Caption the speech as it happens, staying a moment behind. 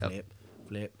Flip,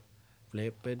 flip,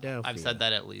 flip it down. I've said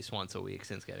that at least once a week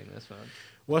since getting this phone.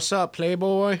 What's up,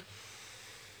 Playboy?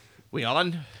 We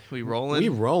on? We rolling? We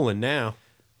rolling now.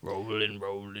 Rolling.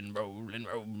 All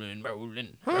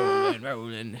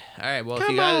right. Well,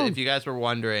 if you guys were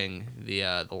wondering,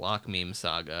 the Lock meme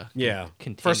saga. Yeah.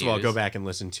 Continues. First of all, go back and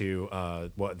listen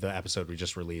to what the episode we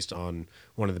just released on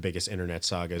one of the biggest internet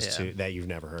sagas that you've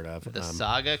never heard of. The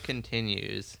saga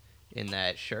continues in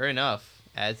that, sure enough,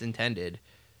 as intended,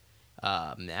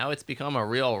 now it's become a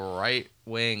real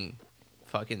right-wing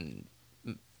fucking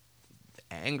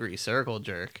angry circle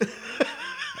jerk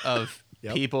of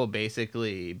people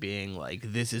basically being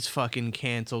like, this is fucking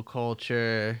cancel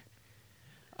culture.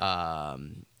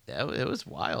 It was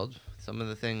wild. Some of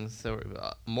the things,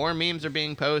 more memes are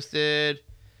being posted.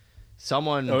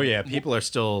 People are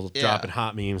still dropping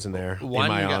hot memes in there in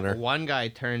my honor. One guy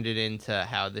turned it into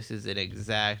how this is an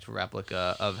exact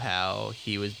replica of how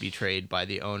he was betrayed by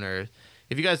the owner.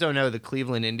 If you guys don't know, the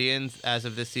Cleveland Indians, as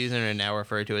of this season, are now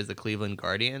referred to as the Cleveland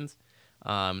Guardians.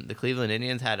 The Cleveland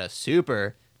Indians had a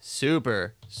super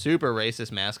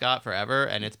racist mascot forever,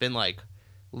 and it's been like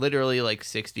literally like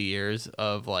 60 years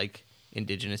of like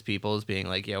indigenous peoples being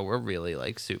like, yo, we're really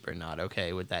like super not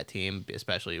okay with that team,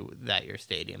 especially that your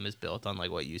stadium is built on like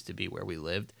what used to be where we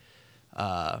lived.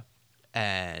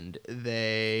 And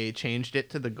they changed it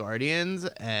to the Guardians,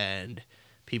 and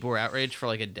people were outraged for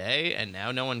like a day, and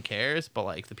now no one cares. But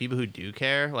like the people who do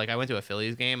care, like I went to a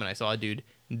Phillies game and I saw a dude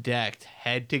decked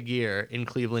head to gear in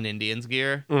Cleveland Indians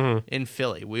gear in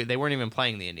Philly. They weren't even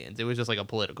playing the Indians. It was just like a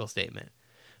political statement.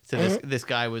 So this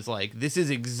guy was like, this is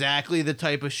exactly the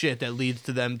type of shit that leads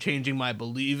to them changing my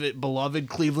beloved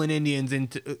Cleveland Indians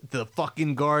into the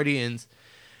fucking Guardians.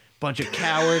 Bunch of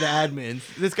coward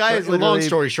admins. This guy is literally... Long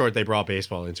story short, they brought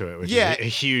baseball into it, which is a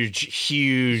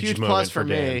huge moment plus for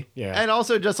me. Dan. Yeah. And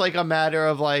also just like a matter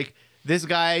of like, this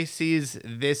guy sees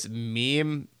this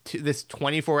meme, this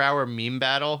 24-hour meme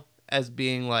battle as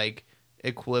being like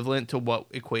equivalent to what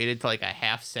equated to like a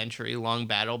half-century long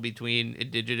battle between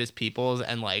indigenous peoples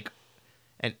and like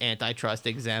an antitrust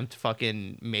exempt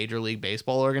fucking Major League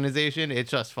Baseball organization. It's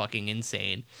just fucking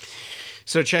insane.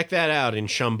 So check that out in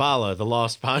Shambhala, the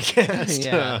Lost podcast.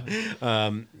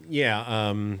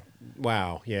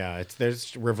 Wow. Yeah.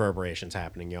 There's reverberations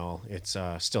happening, y'all. It's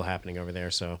still happening over there.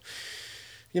 So,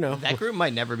 you know, that group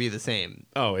might never be the same.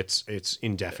 Oh, it's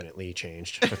indefinitely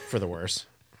changed for the worse.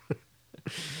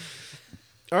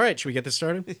 All right. Should we get this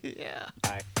started? Yeah.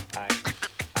 I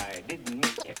didn't mean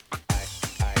it. I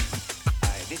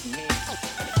didn't mean it.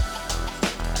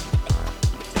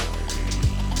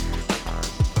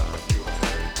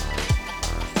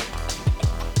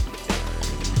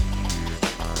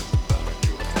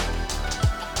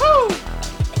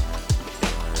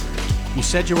 You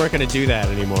said you weren't going to do that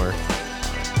anymore.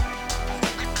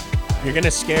 You're going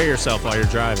to scare yourself while you're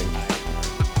driving.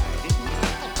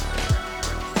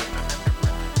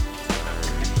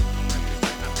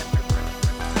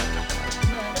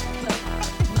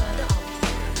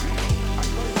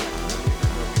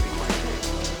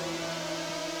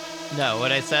 No,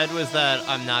 what I said was that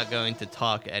I'm not going to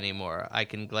talk anymore. I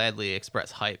can gladly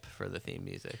express hype for the theme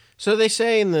music. So they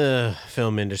say in the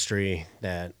film industry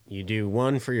that you do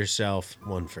one for yourself,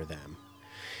 one for them.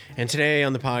 And today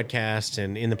on the podcast,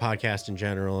 and in the podcast in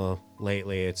general,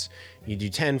 lately, it's you do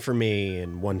 10 for me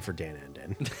and 1 for Dan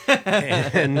Enden.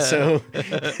 and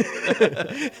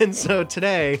so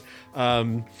today,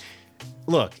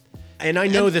 look, and I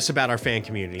know this about our fan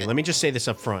community. Let me just say this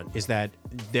up front, is that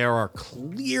there are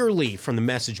clearly from the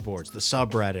message boards, the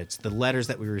subreddits, the letters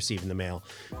that we receive in the mail,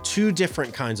 2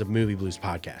 different kinds of Movie Blues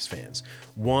podcast fans.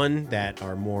 One that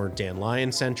are more Dan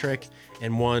Lyon centric,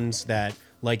 and ones that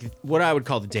like what I would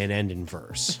call the Dan Enden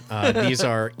verse. These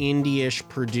are indie-ish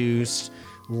produced,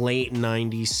 late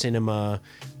 90s cinema,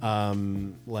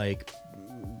 like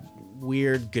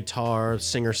weird guitar,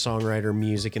 singer-songwriter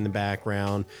music in the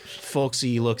background.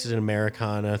 Folksy looks at an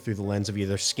Americana through the lens of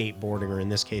either skateboarding or, in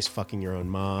this case, fucking your own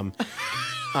mom.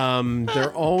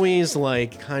 They're always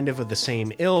like kind of the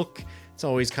same ilk. It's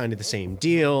always kind of the same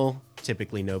deal.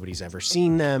 Typically, nobody's ever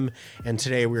seen them. And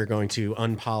today we're going to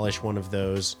unpolish one of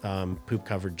those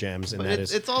poop-covered gems. And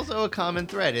it's also a common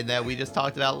thread in that we just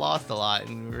talked about Lost a lot.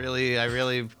 And I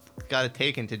really got it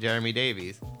taken to Jeremy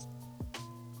Davies.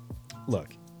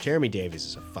 Look, Jeremy Davies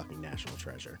is a fucking national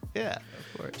treasure. Yeah,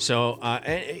 of course. So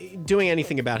doing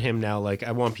anything about him now, like,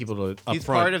 I want people to He's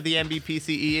part of the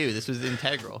MBPCEU. This was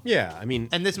integral. Yeah, I mean...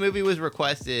 And this movie was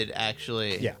requested,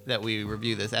 actually, that we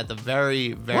review this at the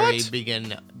very,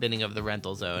 beginning of the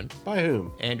rental zone. By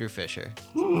whom? Andrew Fisher.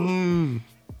 So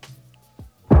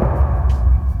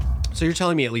you're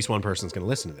telling me at least one person's going to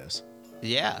listen to this?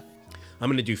 Yeah. I'm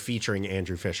going to do featuring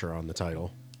Andrew Fisher on the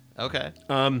title. Okay.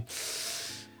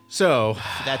 So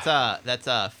That's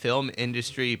a film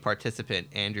industry participant,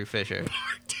 Andrew Fisher.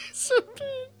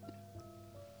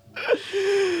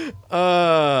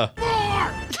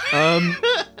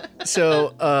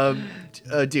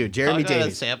 Dude, Jeremy Talk about a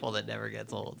Davies. sample that never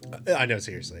gets old. I know,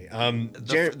 seriously.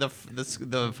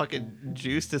 The fucking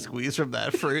juice to squeeze from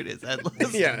that fruit is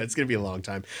endless. Yeah, it's gonna be a long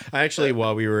time. I actually,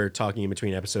 while we were talking in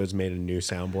between episodes, made a new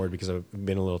soundboard because I've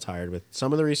been a little tired with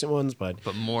some of the recent ones, but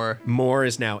more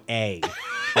is now A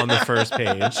on the first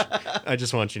page. I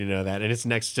just want you to know that, and it's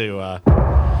next to.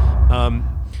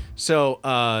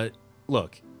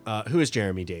 Look. Who is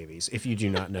Jeremy Davies? If you do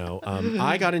not know,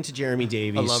 I got into Jeremy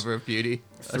Davies, A lover of beauty,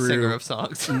 a singer of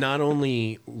songs. Not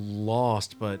only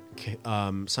Lost, but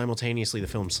simultaneously the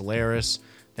film Solaris.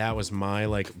 That was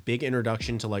my big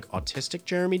introduction to autistic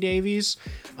Jeremy Davies.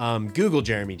 Google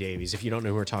Jeremy Davies if you don't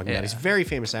know who we're talking about. He's a very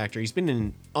famous actor. He's been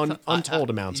in untold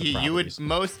amounts of properties. You would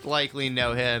most likely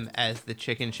know him as the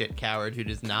chicken shit coward who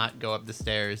does not go up the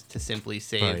stairs to simply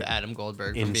save Adam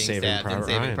Goldberg from being stabbed in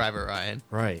Saving Private Ryan.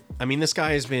 Right. I mean, this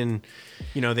guy has been,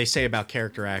 they say about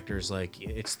character actors,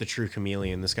 it's the true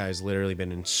chameleon. This guy's literally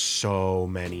been in so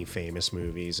many famous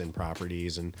movies and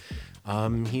properties. And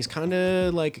he's kind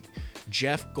of like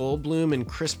Jeff Goldblum and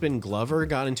Crispin Glover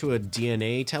got into a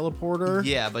DNA teleporter.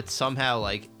 Yeah, but somehow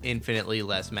infinitely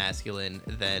less masculine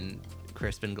than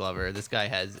Crispin Glover. This guy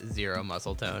has zero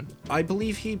muscle tone. I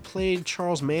believe he played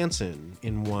Charles Manson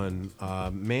in one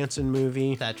Manson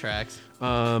movie. That tracks.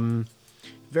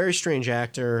 Very strange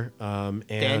actor. And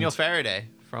Daniel Faraday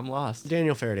from Lost.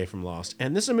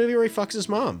 And this is a movie where he fucks his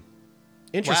mom.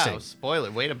 Interesting. Wow, spoiler.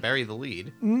 Way to bury the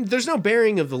lead. There's no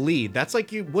burying of the lead. That's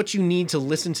what you need to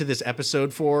listen to this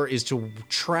episode for is to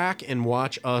track and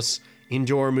watch us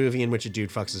endure a movie in which a dude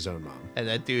fucks his own mom. And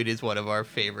that dude is one of our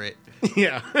favorite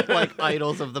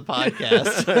idols of the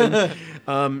podcast.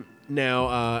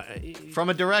 Now, from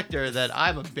a director that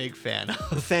I'm a big fan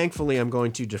of. Thankfully, I'm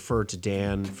going to defer to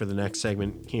Dan for the next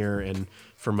segment here and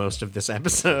for most of this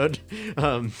episode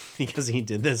because he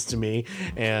did this to me.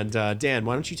 And Dan,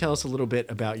 why don't you tell us a little bit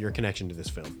about your connection to this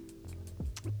film?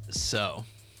 So,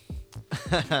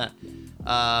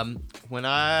 when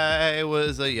I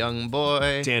was a young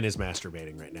boy... Dan is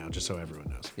masturbating right now, just so everyone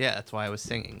knows. Yeah, that's why I was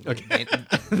singing. Okay.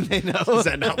 They know. Is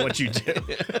that not what you do?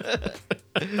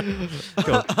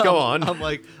 Go on. I'm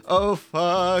like, oh,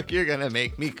 fuck, you're going to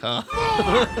make me come.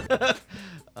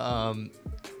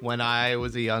 When I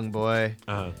was a young boy...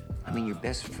 Uh-huh. I mean, your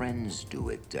best friends do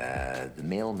it. The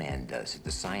mailman does it.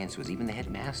 The science was, even the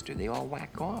headmaster. They all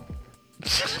whack off.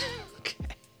 Okay.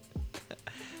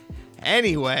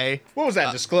 Anyway. What was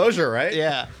that, disclosure, right?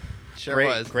 Yeah, sure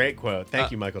was. Great quote.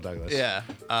 Thank you, Michael Douglas. Yeah.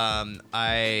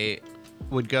 I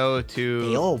would go to...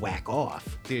 They all whack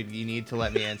off. Dude, you need to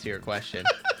let me answer your question.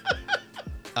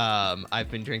 I've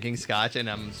been drinking scotch, and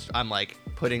I'm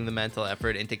putting the mental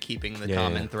effort into keeping the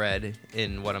common thread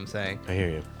in what I'm saying. I hear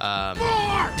you.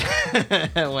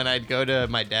 When I'd go to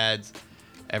my dad's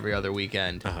every other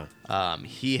weekend,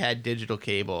 he had digital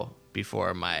cable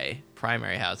before my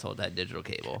primary household had digital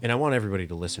cable. And I want everybody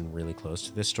to listen really close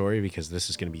to this story because this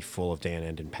is going to be full of Dan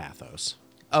Enden pathos.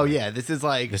 Oh yeah, this is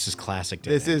classic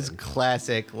Dan This Enden. is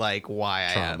classic why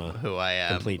Trauma. I am who I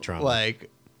am. Complete trauma.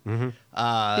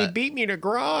 He beat me to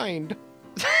grind.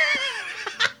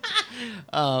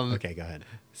 Okay, go ahead.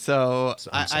 So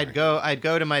I'm sorry. I'd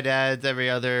go to my dad's every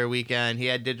other weekend. He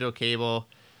had digital cable,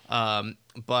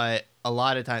 but a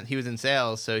lot of times he was in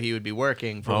sales, so he would be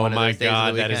working for one of those days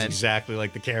of the that is weekend. exactly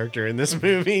like the character in this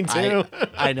movie too.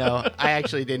 I know. I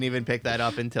actually didn't even pick that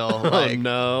up until Oh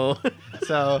no.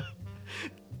 So,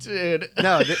 dude.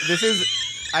 No, this is.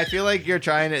 I feel like you're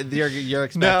trying to. You're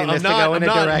expecting this to go in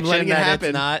a I'm direction letting it that happen.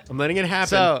 it's not. I'm letting it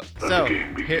happen. So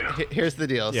here's the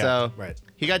deal. Yeah, So right.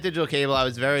 he got digital cable. I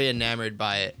was very enamored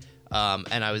by it,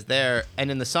 and I was there. And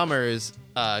in the summers,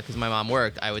 because my mom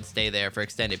worked, I would stay there for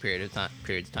extended periods of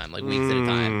time, like weeks at a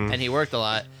time. And he worked a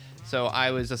lot, so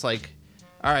I was just like,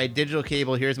 all right, digital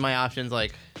cable. Here's my options.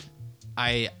 Like,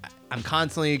 I'm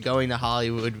constantly going to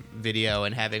Hollywood Video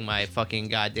and having my fucking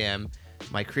goddamn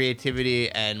my creativity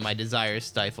and my desires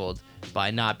stifled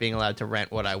by not being allowed to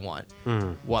rent what I want.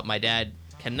 What my dad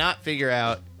cannot figure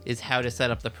out is how to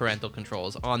set up the parental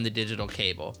controls on the digital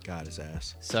cable. God his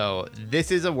ass. So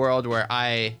this is a world where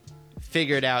I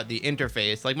figured out the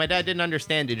interface. Like, my dad didn't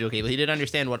understand digital cable. He didn't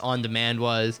understand what on demand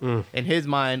was. In his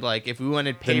mind, like, if we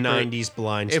wanted The 90s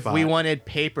blind if spot. we wanted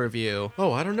pay-per-view,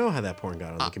 Oh, I don't know how that porn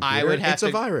got on the computer. I would have it's a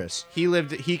to- virus.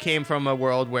 he came from a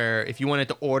world where if you wanted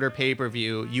to order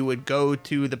pay-per-view, you would go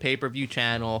to the pay-per-view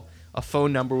channel a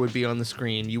phone number would be on the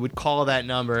screen. You would call that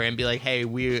number and be like, hey,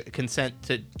 we consent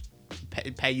to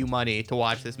pay you money to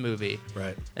watch this movie.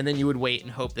 Right. And then you would wait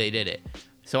and hope they did it.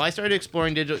 So I started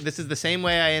exploring digital. This is the same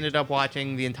way I ended up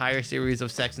watching the entire series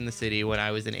of Sex and the City when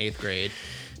I was in 8th grade,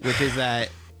 which is that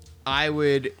I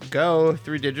would go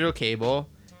through digital cable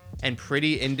and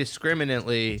pretty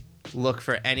indiscriminately look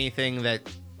for anything that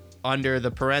under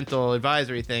the parental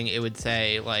advisory thing, it would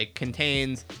say like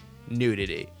contains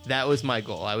nudity. That was my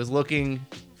goal. I was looking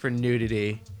for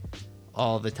nudity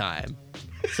all the time.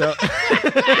 So,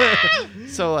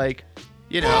 so like,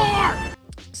 you know,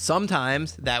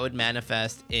 sometimes that would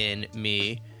manifest in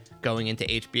me going into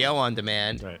HBO on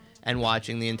demand and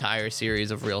watching the entire series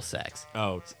of Real Sex.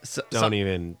 Oh, don't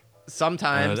even.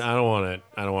 Sometimes I don't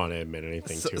want to admit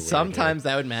anything too weird. Sometimes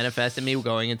that would manifest in me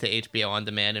going into HBO on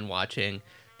demand and watching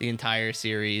the entire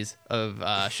series of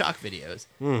shock videos.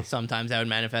 Sometimes that would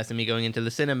manifest in me going into the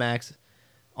Cinemax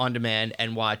on demand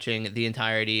and watching the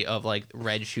entirety of like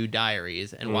Red Shoe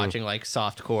Diaries and watching like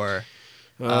softcore.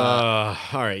 All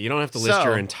right, you don't have to list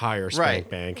your entire Spank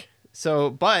Bank. So,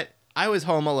 but I was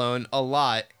home alone a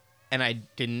lot and I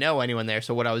didn't know anyone there.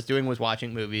 So what I was doing was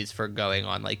watching movies for going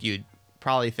on. Like you'd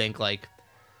probably think like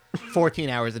 14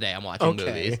 hours a day I'm watching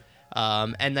movies.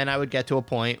 And then I would get to a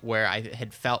point where I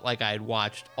had felt like I had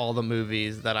watched all the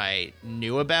movies that I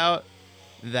knew about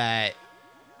that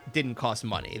didn't cost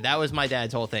money. That was my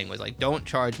dad's whole thing, was like, don't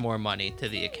charge more money to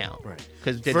the account. Right.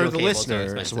 Because For the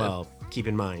listener as well, keep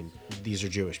in mind, these are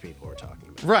Jewish people we're talking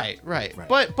about. Right.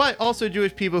 But also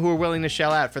Jewish people who are willing to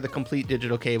shell out for the complete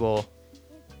digital cable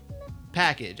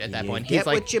package at that point. He's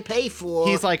like, what you pay for.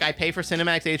 He's like, I pay for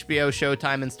Cinemax, HBO,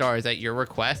 Showtime, and Stars at your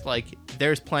request. Like,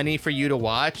 there's plenty for you to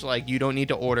watch. Like, you don't need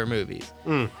to order movies.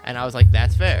 And I was like,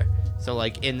 that's fair. So,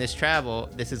 like, in this travel,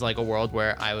 this is like a world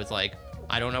where I was like,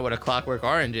 I don't know what A Clockwork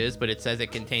Orange is, but it says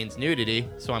it contains nudity,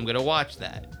 so I'm going to watch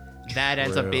that. That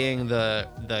ends up being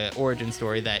the origin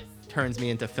story that turns me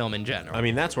into film in general. I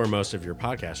mean, that's where most of your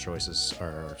podcast choices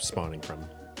are spawning from.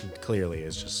 Clearly,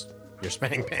 is just your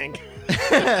Spank Bank.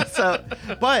 So,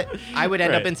 but I would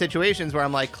end up in situations where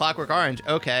I'm like, Clockwork Orange,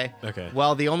 okay.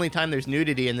 Well, the only time there's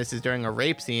nudity and this is during a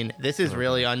rape scene, this is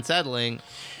really unsettling.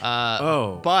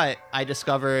 But I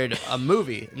discovered a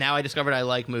movie. Now I discovered I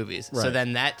like movies. So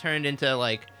then that turned into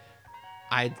like,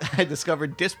 I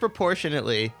discovered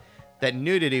disproportionately that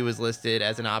nudity was listed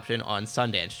as an option on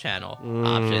Sundance Channel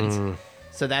options.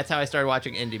 So that's how I started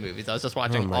watching indie movies. I was just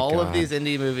watching all of these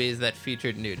indie movies that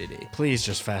featured nudity. Please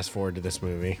just fast forward to this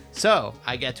movie. So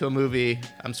I get to a movie,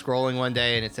 I'm scrolling one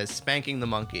day and it says Spanking the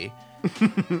Monkey.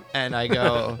 And I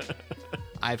go,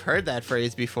 I've heard that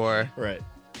phrase before. Right.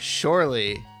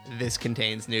 Surely this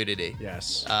contains nudity.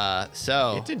 Yes.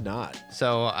 So it did not.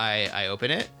 So I open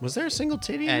it. Was there a single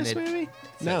titty in this movie?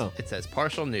 No. It says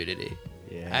partial nudity.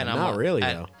 Yeah, and not really,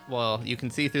 though. Well, you can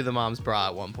see through the mom's bra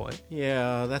at one point.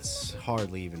 Yeah, that's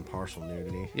hardly even partial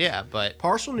nudity. Yeah, but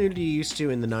partial nudity used to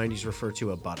in the 90s refer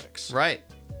to a buttocks. Right.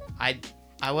 I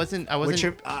wasn't. Which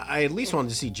I at least wanted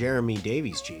to see Jeremy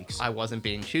Davies' cheeks. I wasn't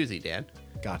being choosy, Dan.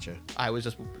 Gotcha. I was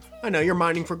just. I know you're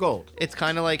mining for gold. It's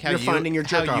kind of like how you're finding your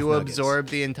jerk-off nuggets. Absorb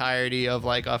the entirety of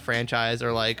like a franchise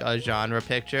or like a genre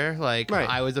picture. Like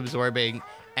I was absorbing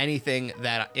anything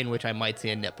that in which I might see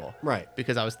a nipple. Right.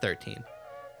 Because I was 13.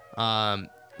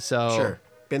 Sure,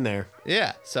 been there.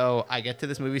 Yeah, so I get to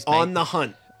this movie On the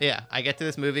Hunt. Yeah, I get to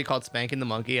this movie called Spanking the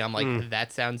Monkey. I'm like,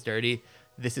 that sounds dirty.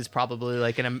 This is probably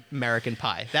like an American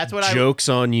Pie. That's what Joke's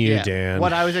on you, Dan.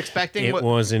 What I was expecting. It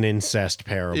was an incest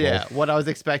parable. Yeah, what I was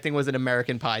expecting was an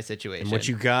American Pie situation. And what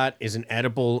you got is an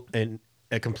edible and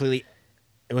a completely.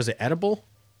 Was it edible?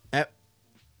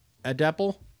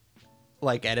 Edible?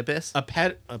 Like Oedipus?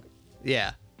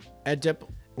 Yeah.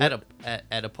 Edible.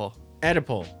 Oedipal.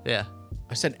 Edible. Yeah.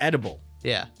 I said edible.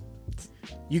 Yeah.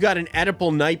 You got an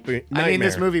edible nightmare. I mean,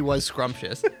 this movie was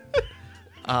scrumptious.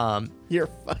 You're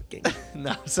fucking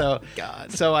no. So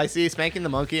God. So I see Spanking the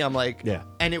Monkey. I'm like, yeah.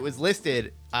 And it was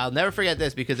listed. I'll never forget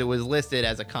this because it was listed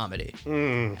as a comedy.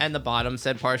 And the bottom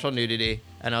said partial nudity,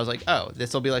 and I was like, oh,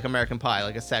 this will be like American Pie,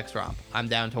 like a sex romp. I'm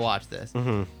down to watch this.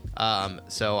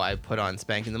 So I put on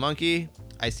Spanking the Monkey.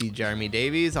 I see Jeremy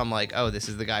Davies. I'm like, oh, this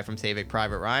is the guy from Saving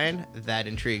Private Ryan. That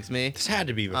intrigues me. This had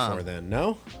to be before then,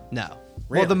 no? No.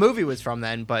 Really? Well, the movie was from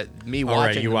then, but me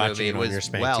watching the movie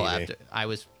was well TV. after. I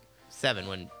was 7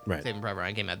 when Saving Private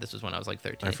Ryan came out. This was when I was like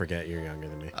 13. I forget you're younger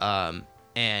than me.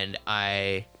 And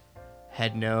I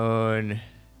had known.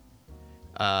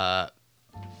 I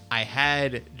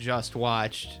had just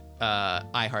watched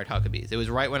I Heart Huckabees. It was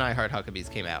right when I Heart Huckabees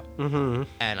came out.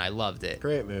 And I loved it.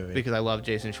 Great movie. Because I love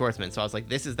Jason Schwartzman. So I was like,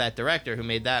 this is that director who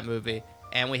made that movie.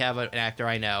 and we have an actor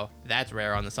I know. That's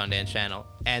rare on the Sundance Channel,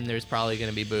 and there's probably going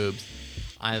to be boobs.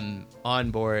 I'm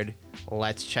on board.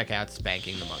 Let's check out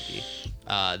Spanking the Monkey.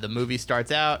 The movie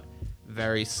starts out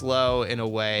very slow in a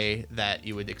way that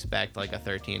you would expect like a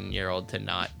 13-year-old to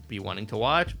not be wanting to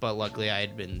watch, but luckily I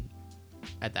had been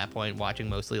at that point watching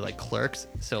mostly like Clerks,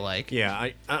 so like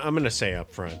Yeah, I'm gonna say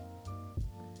up front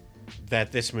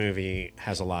that this movie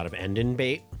has a lot of ending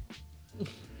bait.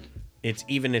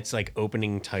 Its like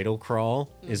opening title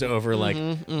crawl is over like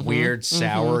weird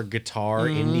sour guitar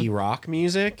indie rock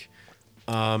music.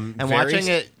 And watching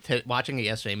it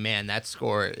yesterday, man, that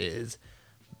score is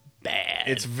bad.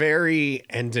 It's very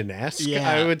Endon-esque,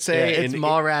 I would say. Yeah, it's and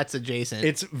Mallrats adjacent.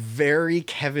 It's very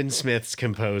Kevin Smith's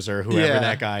composer, whoever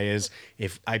that guy is.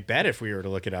 I bet if we were to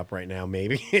look it up right now,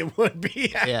 maybe it would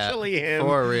be actually him.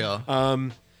 For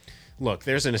real. Look,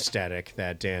 there's an aesthetic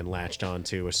that Dan latched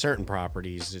onto with certain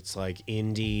properties. It's like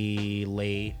indie,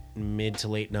 mid to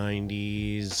late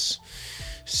 90s,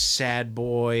 sad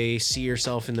boy, see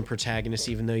yourself in the protagonist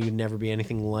even though you'd never be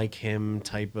anything like him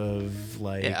type of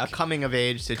like... Yeah, a coming of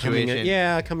age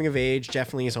situation. Coming of age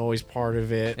definitely is always part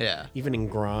of it. Yeah. Even in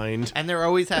Grind. And there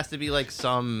always has to be like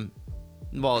some...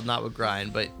 Well, not with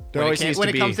Grind, but There when always needs it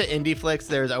to be- comes to indie flicks,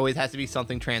 there's always has to be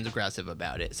something transgressive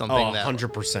about it. Something that...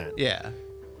 100%. Yeah.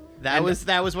 That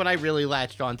was what I really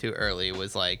latched onto early,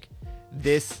 was like,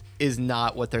 this is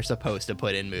not what they're supposed to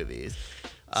put in movies.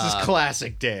 This is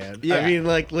classic Dan. Yeah. I mean,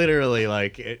 like, literally,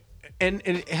 like... And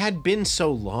it had been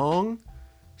so long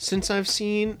since I've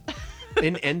seen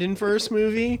an Endon-verse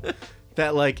movie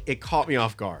that, like, it caught me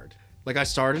off guard. Like, I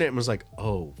started it and was like,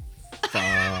 oh,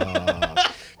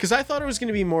 fuck. Because I thought it was going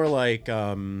to be more like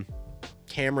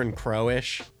Cameron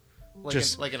Crowe-ish.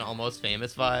 Like an Almost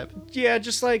Famous vibe. Yeah,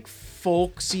 just like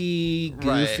folksy,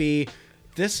 goofy. Right.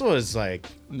 This was like...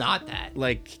 Not that.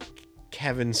 Like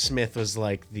Kevin Smith was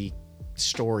like the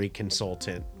story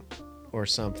consultant or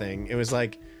something. It was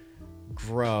like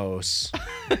gross.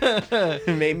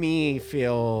 It made me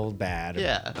feel bad.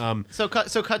 Yeah. So cut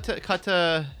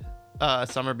to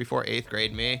summer before 8th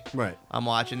grade me. Right. I'm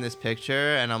watching this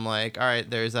picture and I'm like, all right,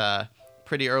 there's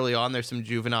pretty early on, there's some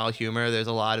juvenile humor. There's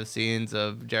a lot of scenes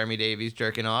of Jeremy Davies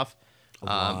jerking off. A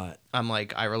lot. I'm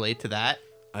like, I relate to that.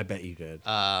 I bet you did.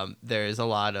 There's a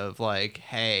lot of like,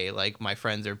 hey, like my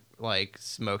friends are like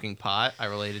smoking pot. I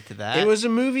related to that. It was a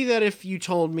movie that if you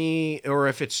told me, or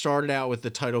if it started out with the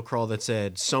title crawl that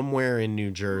said somewhere in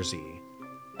New Jersey,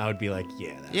 I would be like,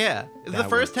 yeah. The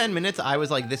first 10 minutes, I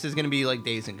was like, this is going to be like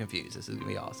Dazed and Confused. This is going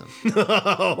to be awesome.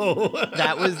 No.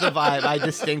 That was the vibe I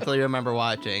distinctly remember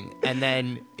watching. And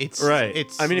then it's right.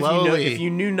 It's I mean, slowly... if you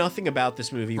knew nothing about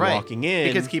this movie walking in.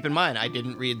 Because keep in mind, I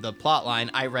didn't read the plot line.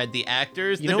 I read the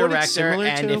actors, the what it's director, similar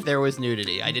and to? if there was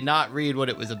nudity. I did not read what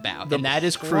it was about. And that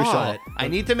is plot. crucial. I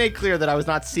need to make clear that I was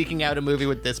not seeking out a movie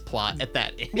with this plot at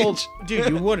that age. Well, dude,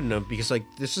 you wouldn't have, because like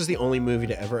this is the only movie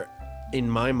to ever, in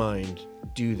my mind,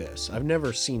 do this. I've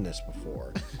never seen this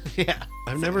before. Yeah.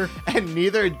 And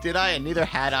neither did I, and neither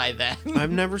had I then.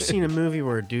 I've never seen a movie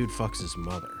where a dude fucks his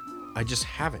mother. I just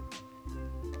haven't.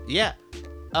 Yeah.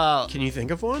 Can you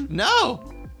think of one?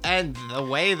 No. And the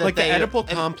way that like they... the Oedipal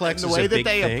complex and is the way a that big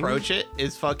they thing. approach it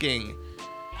is fucking...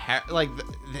 like,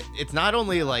 it's not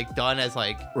only like done as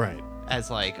like... Right.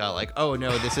 As like oh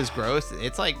no, this is gross.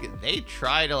 It's like they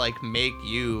try to like make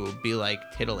you be like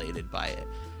titillated by it.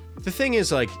 The thing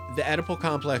is, like, the Oedipal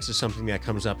complex is something that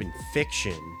comes up in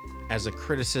fiction as a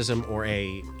criticism or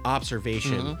a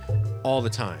observation all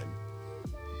the time.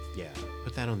 Yeah,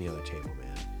 put that on the other table,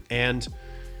 man. And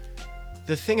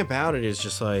the thing about it is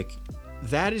just like,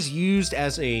 that is used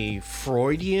as a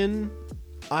Freudian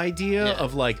idea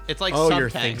of like, it's like oh, subtext. You're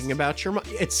thinking about your mom.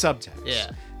 It's subtext.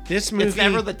 Yeah. This movie... It's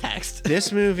never the text.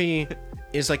 This movie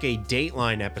is like a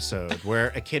Dateline episode where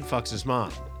a kid fucks his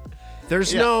mom.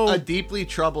 There's no... A deeply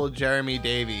troubled Jeremy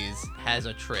Davies has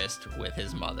a tryst with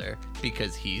his mother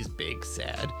because he's big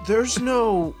sad. There's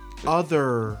no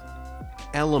other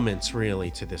elements really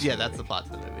to this movie. That's the plot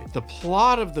to the movie. The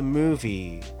plot of the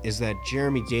movie is that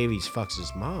Jeremy Davies fucks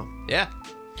his mom. Yeah.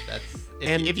 That's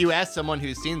if you ask someone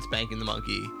who's seen Spanking the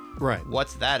Monkey, right,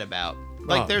 what's that about?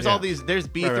 Like there's all these there's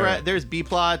B there's B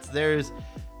plots, there's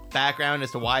background as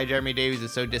to why Jeremy Davies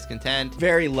is so discontent.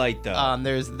 Very light though.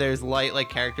 There's light like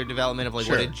character development of like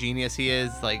what a genius he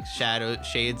is, like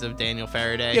shades of Daniel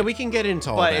Faraday. Yeah, we can get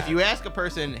into all that. But if you ask a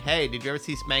person, hey, did you ever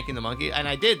see Spanking the Monkey? And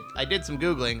I did some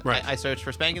Googling. Right. I searched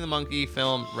for Spanking the Monkey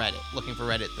film Reddit, looking for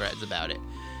Reddit threads about it.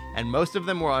 And most of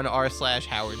them were on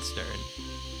r/Howard Stern.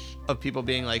 Of people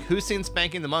being like, who's seen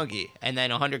Spanking the Monkey? And then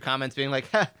 100 comments being like,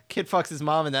 ha, kid fucks his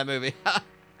mom in that movie.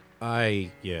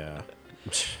 Yeah.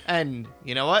 And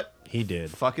you know what? He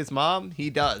did. Fuck his mom? He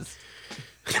does.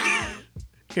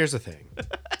 Here's the thing.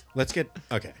 Let's get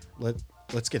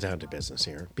down to business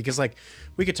here, because like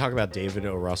we could talk about David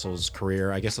O. Russell's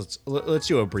career. I guess let's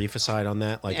do a brief aside on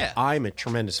that. Like, Yeah. I'm a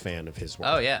tremendous fan of his work.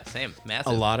 Oh yeah, same.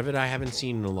 Massive. A lot of it I haven't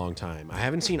seen in a long time. I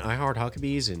haven't seen I Heart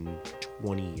Huckabees in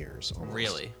 20 years almost.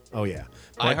 Really? Oh yeah.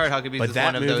 I Heart Huckabees but is that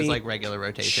one of those movie like regular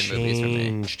rotation movies for me.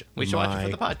 changed We should watch it for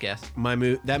the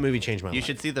podcast. That movie changed my life. You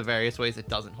should see the various ways it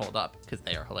doesn't hold up because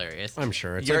they are hilarious. I'm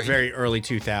sure it's Your- like very early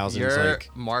 2000s. Your Like,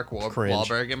 Mark cringe.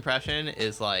 Wahlberg impression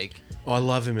is like oh, I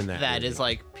love him in that. that movie. is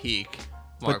like peak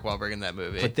Mark Wahlberg in that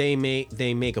movie. But they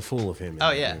make a fool of him in Oh,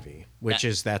 that yeah. movie, which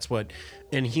is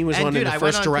and he was And one dude, of I the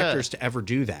went first on to- directors to ever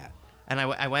do that. And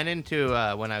I went into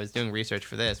when I was doing research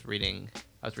for this,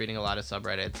 I was reading a lot of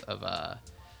subreddits of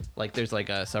like there's like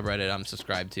a subreddit I'm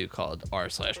subscribed to called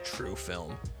r/True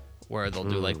Film, where they'll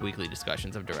do like weekly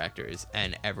discussions of directors,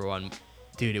 and everyone,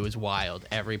 dude, it was wild.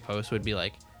 Every post would be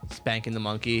like, Spanking the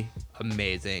Monkey,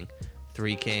 amazing.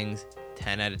 Three Kings,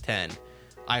 10 out of 10.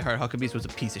 I Heart Huckabees was a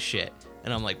piece of shit,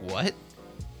 and I'm like, what?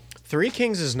 Three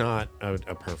Kings is not a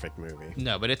perfect movie.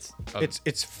 No, but it's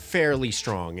It's fairly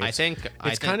strong. I think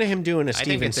it's kind of him doing a I think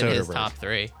Steven it's in his Soderbergh. top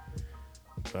 3.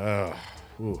 Ugh,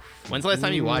 oof. When's the last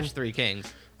time you watched Three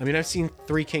Kings? I mean, I've seen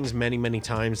Three Kings many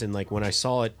times, and like when I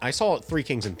saw it Three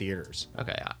Kings in theaters.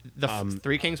 Okay,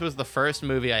 Three Kings was the first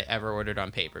movie I ever ordered on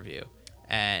pay-per-view,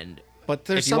 and But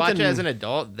there's if you watch something it as an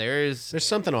adult, there's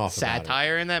something off about it.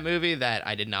 satire in that movie that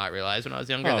I did not realize when I was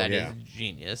younger. Oh, That is yeah.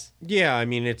 genius. Yeah, I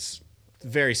mean, it's a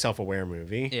very self-aware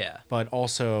movie. Yeah. But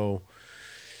also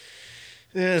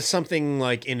there's something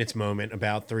like in its moment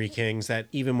about Three Kings that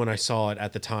even when I saw it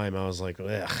at the time, I was like,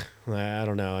 ugh, I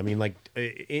don't know. I mean, like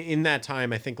in that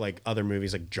time, I think like other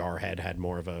movies like Jarhead had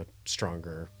more of a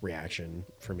stronger reaction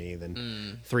for me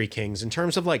than Three Kings in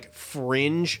terms of like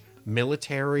fringe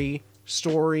military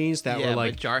stories that were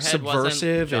like but Jarhead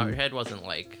subversive. Jarhead wasn't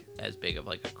like as big of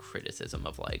like a criticism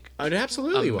of like It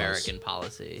absolutely American was.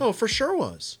 policy. Oh, for sure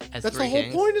was. As That's the Three whole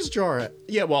Kings? point is Jarhead.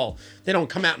 Yeah, well, they don't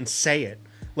come out and say it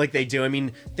like they do. I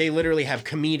mean, they literally have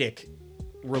comedic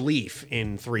relief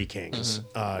in Three Kings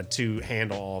to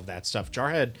handle all of that stuff.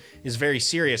 Jarhead is very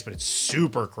serious, but it's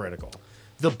super critical.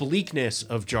 The bleakness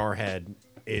of Jarhead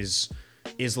is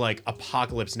like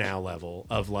Apocalypse Now level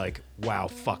of like, wow,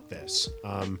 fuck this.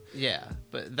 Yeah,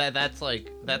 but that's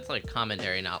like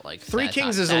commentary, not like Three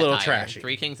Kings is a little satire. trashy.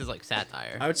 Three Kings is like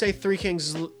satire. I would say Three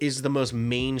Kings is the most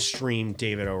mainstream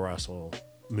David O. Russell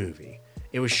movie.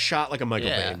 It was shot like a Michael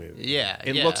Bay movie. Yeah,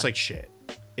 It yeah. looks like shit.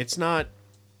 It's not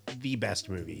the best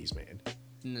movie he's made.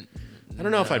 I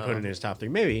don't know if I'd put it in his top 3.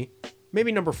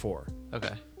 Maybe number 4.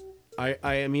 Okay.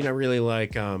 I mean, I really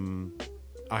like I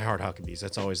Heart Huckabees.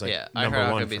 That's always like I number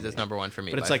Heart 1 Huckabees for me. is number 1 for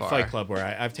me. But it's by like far. Fight Club,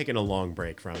 where I've taken a long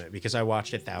break from it because I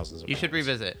watched it thousands of You times. should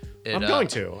revisit it. I'm going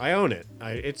to. I own it.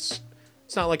 It's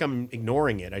not like I'm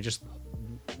ignoring it. I just,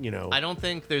 I don't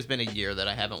think there's been a year that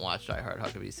I haven't watched I Heart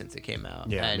Huckabees since it came out.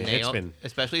 Yeah, and man, it's been-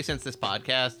 especially since this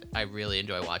podcast, I really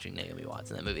enjoy watching Naomi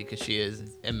Watts in that movie because she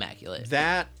is immaculate.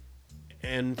 that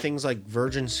and things like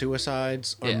Virgin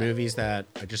Suicides are Yeah. movies that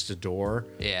I just adore.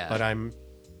 Yeah. But I'm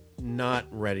not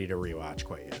ready to rewatch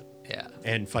quite yet. Yeah.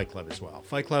 And Fight Club as well.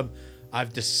 Fight Club,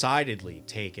 I've decidedly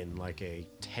taken like a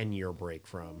 10-year break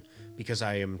from because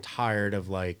I am tired of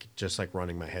like just like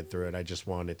running my head through it. I just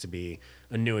want it to be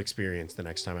a new experience the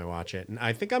next time I watch it. And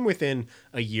I think I'm within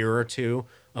a year or two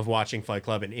of watching Fight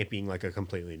Club and it being like a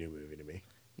completely new movie to me.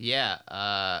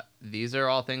 Yeah. These are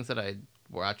all things that I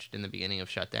watched in the beginning of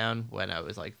Shutdown when I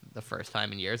was like the first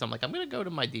time in years. I'm like, I'm going to go to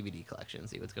my DVD collection and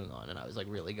see what's going on. And I was like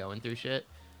really going through shit.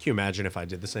 Can you imagine if I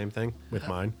did the same thing with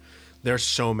mine? There's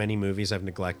so many movies I've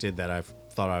neglected that I've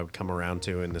thought I would come around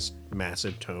to in this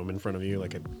massive tome in front of you.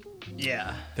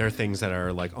 Yeah. There are things that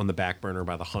are like on the back burner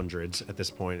by the hundreds at this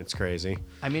point. It's crazy.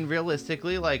 I mean,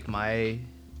 realistically, like my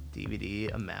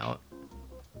DVD amount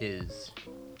is,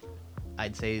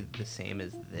 I'd say the same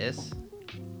as this,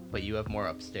 but you have more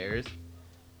upstairs.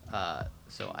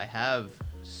 So I have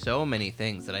so many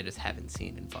things that I just haven't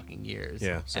seen in fucking years.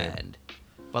 Yeah, same.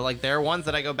 But like there are ones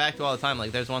that I go back to all the time.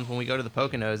 Like there's ones when we go to the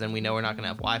Poconos and we know we're not gonna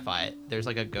have Wi-Fi. There's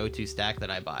like a go-to stack that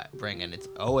I bring, and it's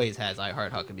always has I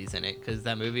Heart Huckabees in it because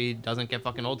that movie doesn't get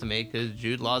fucking old to me because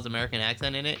Jude Law's American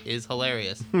accent in it is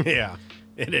hilarious. Yeah,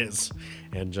 it is.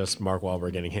 And just Mark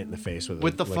Wahlberg getting hit in the face with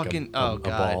With the like fucking a oh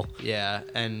god, ball. yeah,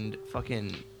 and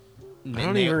fucking. I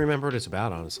don't even remember what it's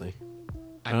about, honestly.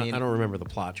 I mean, I don't remember the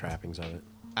plot trappings of it.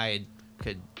 I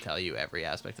could tell you every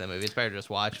aspect of that movie. It's better to just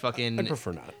watch. Fucking I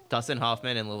prefer not. Dustin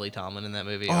Hoffman and Lily Tomlin in that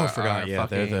movie. Oh, I are forgot. Yeah,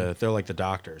 fucking, they're like the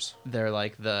doctors. they're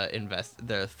like the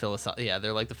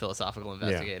they're like the philosophical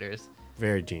investigators.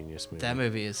 Very genius movie. That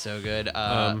movie is so good. What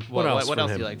else What from else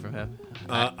do him? you like from him?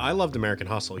 I loved American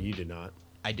Hustle. You did not.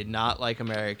 I did not like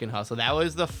American Hustle. That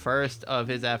was the first of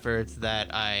his efforts that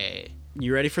I.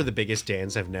 You ready for the biggest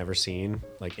dance I've never seen,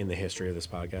 like in the history of this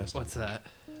podcast? What's that?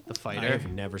 The I Fighter.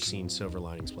 have never seen Silver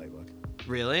Linings Playbook.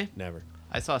 Really? Never.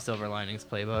 I saw Silver Linings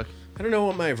Playbook. I don't know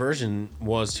what my aversion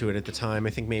was to it at the time. I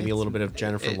think maybe a little bit of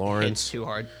Jennifer It Lawrence. hits too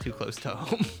hard, too close to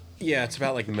home. Yeah, it's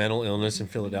about like mental illness in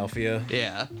Philadelphia.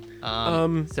 Yeah.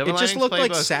 It just looked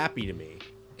like sappy to me.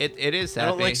 It is sappy. I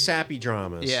don't like sappy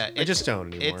dramas. Yeah, I just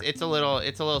don't anymore. It's a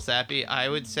little sappy. I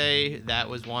would say that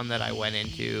was one that I went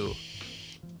into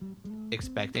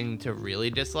expecting to really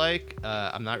dislike.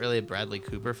 I'm not really a Bradley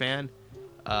Cooper fan.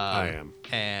 I am.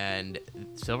 And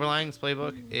Silver Linings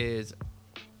Playbook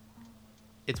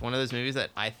it's one of those movies that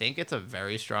I think it's a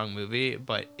very strong movie,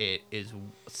 but it is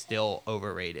still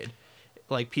overrated.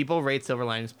 Like, people rate Silver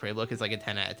Linings Playbook as like a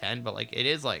 10 out of 10, but like it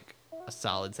is like a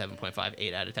solid 7.5,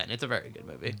 8 out of 10. It's a very good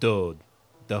movie. Dude,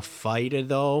 the fighter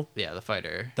though. Yeah, The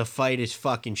Fighter. The fight is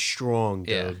fucking strong,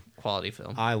 dude. Yeah, quality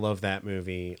film. I love that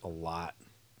movie a lot.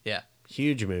 Yeah.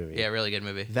 Huge movie. Yeah, really good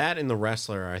movie. That and The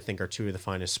Wrestler, I think, are two of the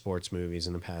finest sports movies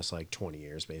in the past, like, 20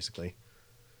 years, basically.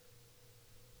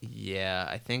 Yeah,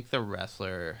 I think The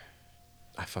Wrestler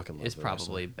I fucking love is The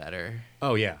probably better.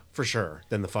 Oh, yeah, for sure,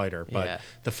 than The Fighter. But Yeah.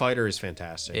 The Fighter is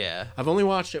fantastic. Yeah. I've only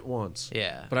watched it once.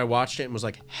 Yeah. But I watched it and was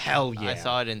like, hell yeah. I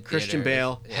saw it in Christian theaters.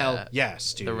 Bale, Yeah. hell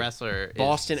yes, dude. The Wrestler is,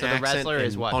 Boston so accent The Wrestler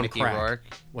is and what, on Mickey crack. Rourke?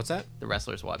 What's that? The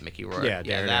Wrestler's what, Mickey Rourke? Yeah,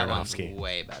 Darren that Aronofsky. one's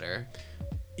way better.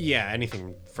 Yeah,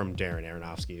 anything from Darren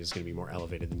Aronofsky is going to be more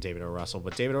elevated than David O. Russell.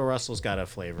 But David O. Russell's got a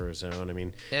flavor of his own. I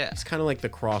mean, Yeah. it's kind of like the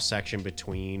cross-section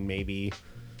between maybe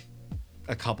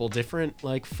a couple different,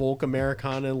 like, folk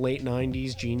Americana late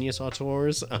 90s genius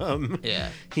auteurs. Yeah.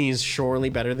 He's surely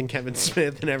better than Kevin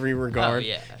Smith in every regard. Oh,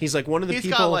 yeah. He's like one of the He's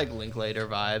people... got like Linklater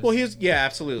vibes. Well,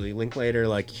 absolutely. Linklater,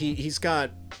 like, he's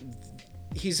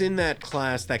in that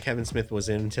class that Kevin Smith was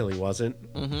in until he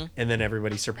wasn't. Mm-hmm. And then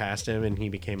everybody surpassed him and he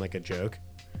became like a joke.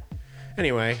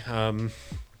 Anyway,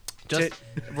 just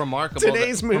remarkable.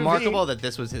 Today's movie. Remarkable that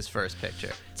this was his first picture.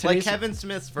 Like Today's- Kevin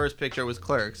Smith's first picture was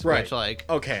Clerks, right. which like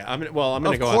Okay, I'm gonna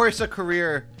of go out, course a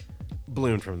career.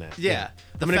 balloon from that. Yeah.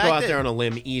 The I'm gonna fact go out that- there on a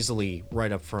limb easily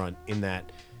right up front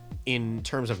in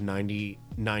terms of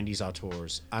 90s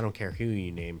auteurs, I don't care who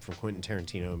you name from Quentin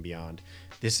Tarantino and beyond.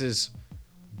 This is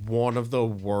one of the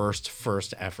worst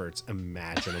first efforts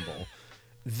imaginable.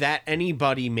 That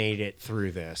anybody made it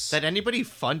through this. That anybody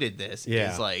funded this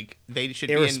Yeah. is like they should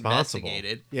be irresponsible.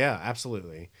 investigated. Yeah,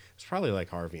 absolutely. It's probably like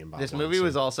Harvey and Bob. This movie Watson.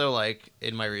 was also like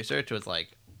in my research was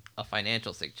like a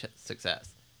financial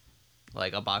success,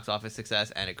 like a box office success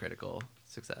and a critical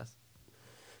success.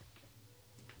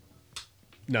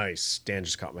 Nice. Dan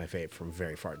just caught my vape from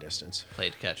very far distance.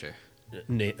 Played catcher.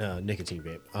 Nicotine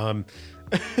vape.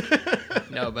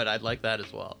 No, but I'd like that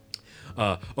as well.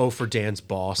 For Dan's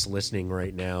boss listening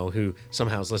right now, who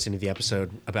somehow is listening to the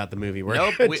episode about the movie where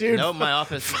Nope, dude nope. My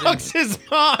office fucks his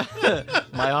mom.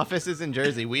 my office is in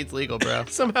Jersey. Weed's legal, bro.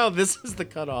 Somehow this is the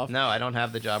cutoff. No, I don't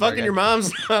have the job. Fucking your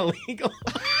mom's not legal.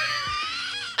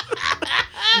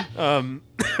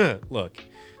 Look,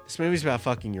 this movie's about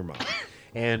fucking your mom,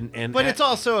 and But it's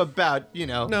also about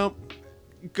no,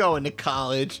 going to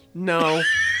college. no.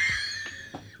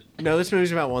 No, this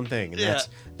movie's about one thing, and Yeah.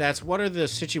 that's what are the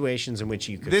situations in which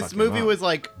you could. This fuck your movie mom. was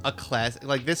like a classic.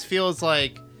 Like this feels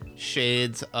like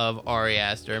shades of Ari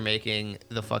Aster making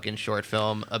the fucking short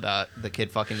film about the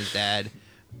kid fucking his dad.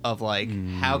 Of like,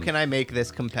 how can I make this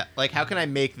how can I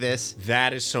make this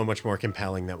That is so much more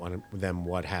compelling than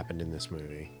what happened in this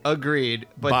movie. agreed?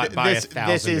 But By this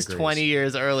 1,000 is degrees. 20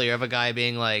 years earlier of a guy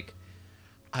being like,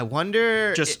 I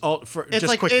wonder. Just it's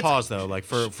like- quick it's- pause though, like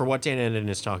for what Dan Enden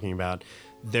is talking about.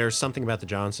 There's something about the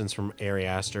Johnsons from Ari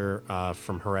Aster,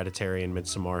 from Hereditary and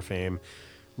Midsommar fame.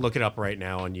 Look it up right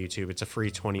now on YouTube. It's a free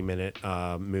 20-minute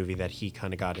movie that he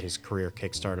kind of got his career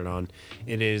kickstarted on.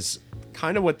 It is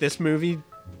kind of what this movie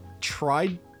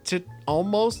tried to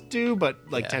almost do, but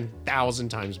like Yeah. 10,000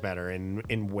 times better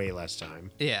in way less time.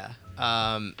 Yeah.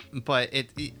 But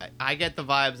I get the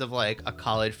vibes of like a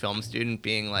college film student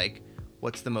being like,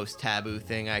 what's the most taboo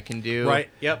thing I can do? Right.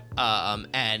 Yep.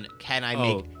 And can I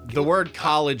Oh, make the word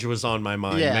college was on my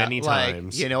mind many like,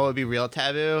 times. You know what would be real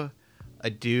taboo? A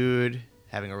dude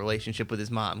having a relationship with his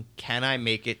mom. Can I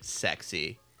make it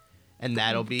sexy? And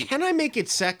that'll be Can I make it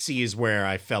sexy is where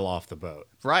I fell off the boat.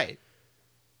 right.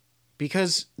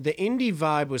 Because the indie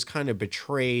vibe was kind of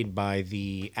betrayed by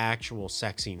the actual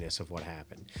sexiness of what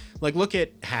happened. Like, look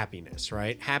at Happiness,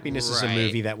 right? Happiness is a Right,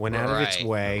 movie that went out of its right,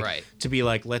 way right. to be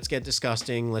like, let's get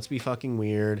disgusting, let's be fucking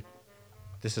weird.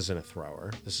 This isn't a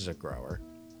thrower. This is a grower.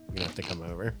 You're gonna have to come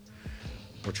over.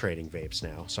 We're trading vapes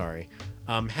now. Sorry.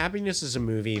 Happiness is a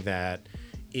movie that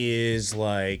is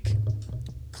like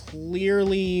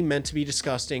clearly meant to be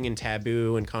disgusting and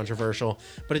taboo and controversial,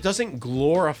 but it doesn't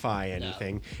glorify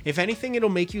anything. No. If anything, it'll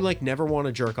make you like never want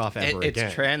to jerk off ever again.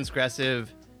 It's transgressive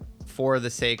for the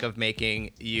sake of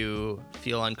making you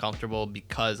feel uncomfortable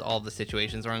because all the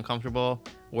situations are uncomfortable.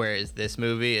 Whereas this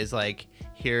movie is like,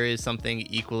 here is something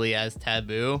equally as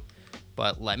taboo,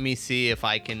 but let me see if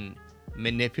I can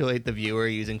manipulate the viewer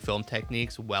using film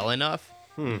techniques well enough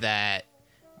that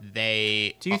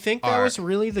they Do you think that was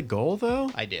really the goal,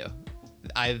 though? I do.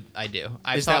 I do.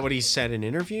 Is that what he said in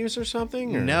interviews or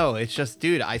something? Or? No, it's just,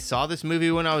 dude, I saw this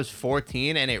movie when I was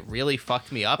 14 and it really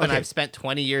fucked me up, and I've spent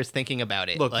 20 years thinking about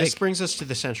it. Look, this brings us to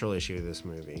the central issue of this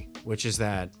movie, which is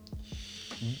that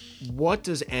what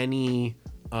does any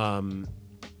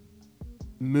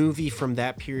movie from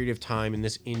that period of time in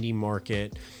this indie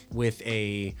market with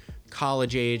a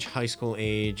college age, high school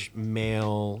age,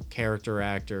 male character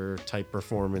actor type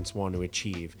performance want to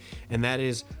achieve? And that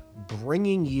is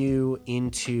bringing you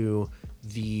into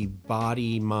the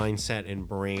body, mindset, and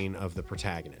brain of the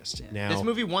protagonist. Now, this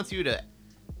movie wants you to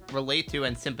relate to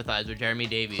and sympathize with Jeremy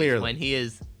Davies when he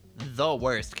is the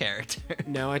worst character.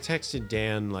 Now, I texted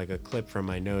Dan like a clip from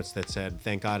my notes that said,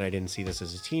 thank God I didn't see this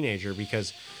as a teenager,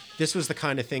 because this was the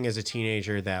kind of thing as a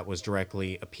teenager that was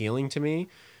directly appealing to me.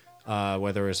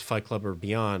 Whether it was Fight Club or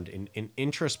beyond, in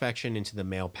introspection into the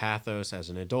male pathos as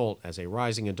an adult, as a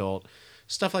rising adult,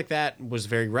 stuff like that was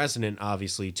very resonant,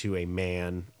 obviously, to a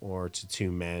man or to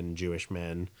two men, Jewish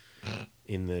men,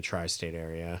 in the tri-state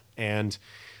area. And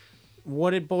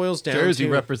what it boils down Jersey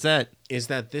to represent is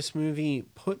that this movie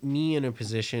put me in a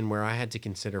position where I had to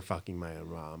consider fucking my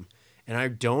own mom. And I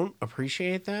don't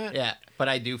appreciate that. Yeah, but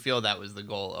I do feel that was the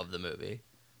goal of the movie.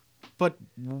 But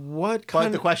what kind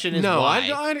of... the question is no,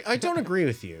 why? I don't agree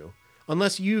with you.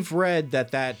 Unless you've read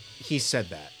that he said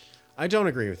that. I don't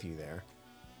agree with you there.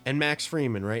 And Max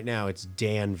Freeman, right now, it's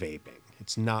Dan vaping.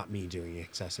 It's not me doing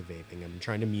excessive vaping. I'm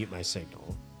trying to mute my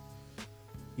signal.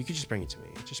 You could just bring it to me.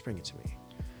 Just bring it to me.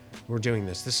 We're doing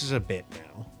this. This is a bit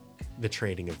now. The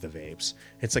trading of the vapes.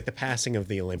 It's like the passing of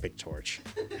the Olympic torch.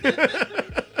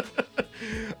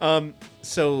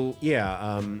 So,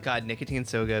 yeah. God, nicotine's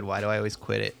so good. Why do I always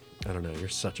quit it? I don't know. You're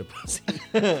such a pussy.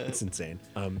 It's insane.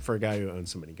 For a guy who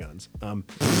owns so many guns. Hey,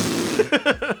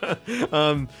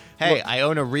 look, I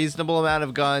own a reasonable amount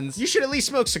of guns. you should at least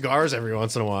smoke cigars every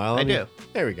once in a while. I do.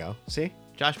 There we go. See?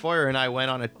 Josh Boyer and I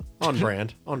went on a On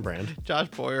brand. On brand. Josh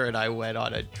Boyer and I went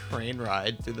on a train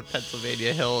ride through the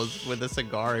Pennsylvania hills with a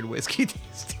cigar and whiskey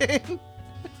tasting.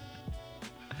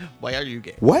 Why are you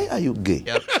gay? Why are you gay?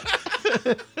 Yep.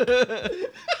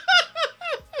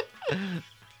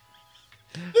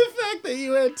 The fact that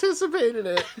you anticipated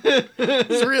it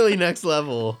is really next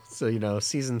level. So,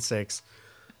 season 6,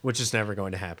 which is never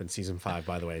going to happen. Season 5,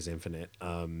 by the way, is infinite.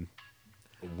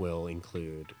 Will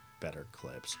include better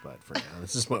clips, but for now,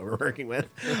 this is what we're working with.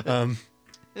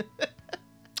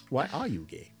 Why are you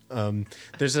gay?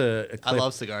 There's a clip, I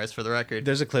love cigars, for the record.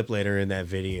 There's a clip later in that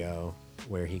video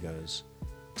where he goes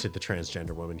to the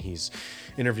transgender woman he's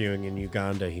interviewing in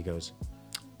Uganda. He goes,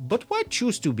 "But why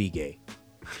choose to be gay?"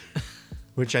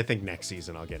 Which I think next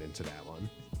season I'll get into that one.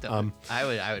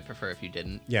 I would prefer if you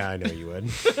didn't. Yeah, I know you would.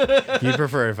 You'd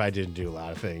prefer if I didn't do a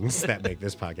lot of things that make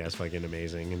this podcast fucking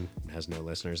amazing and has no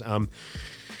listeners.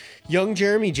 Young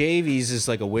Jeremy Davies is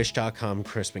like a Wish.com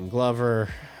Crispin Glover.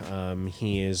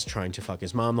 He is trying to fuck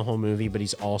his mom the whole movie, but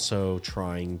he's also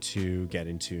trying to get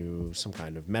into some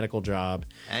kind of medical job.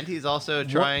 And he's also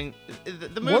trying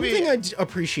the movie. One thing I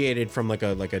appreciated from like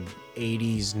a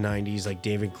 80s, 90s like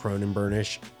David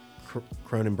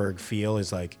Cronenberg feel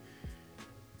is like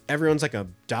everyone's like a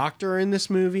doctor in this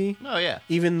movie. Oh yeah.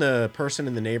 Even the person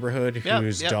in the neighborhood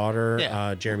whose daughter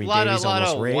Jeremy Davies almost rapes. A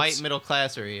lot of white middle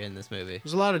classery in this movie.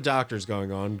 There's a lot of doctors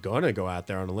going on. Gonna go out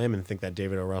there on a limb and think that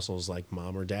David O. Russell's like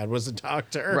mom or dad was a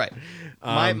doctor. Right.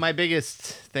 My biggest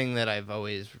thing that I've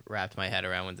always wrapped my head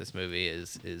around with this movie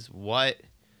is what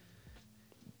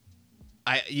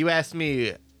you asked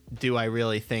me, do I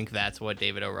really think that's what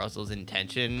David O. Russell's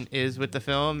intention is with the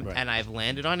film? Right. And I've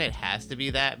landed on it has to be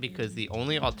that, because the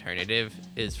only alternative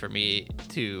is for me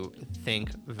to think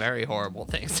very horrible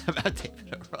things about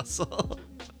David O. Russell.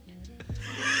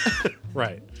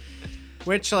 Right.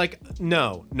 Which, like,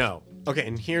 no. Okay,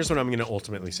 and here's what I'm going to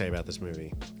ultimately say about this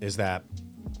movie, is that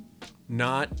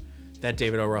not that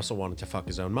David O. Russell wanted to fuck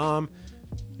his own mom,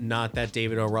 not that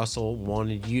David O. Russell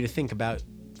wanted you to think about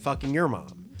fucking your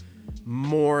mom.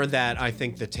 More that I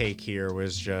think the take here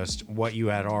was just what you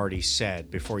had already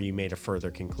said before you made a further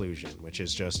conclusion, which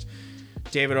is just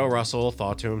David O. Russell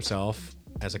thought to himself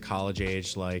as a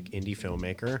college-age like indie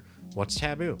filmmaker, what's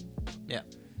taboo? Yeah.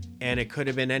 And it could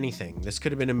have been anything. This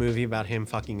could have been a movie about him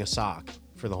fucking a sock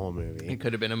for the whole movie. It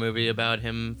could have been a movie about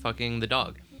him fucking the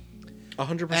dog.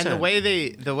 100%. And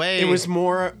the way it was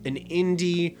more an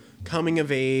indie coming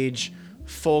of age,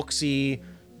 folksy,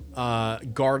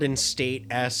 Garden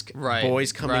State-esque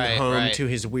boys coming home to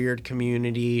his weird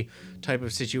community type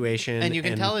of situation. And you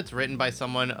can tell it's written by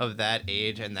someone of that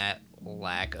age and that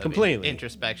lack of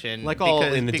introspection. Like all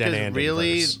in the Dead Anding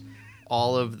really, verse.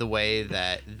 all of the way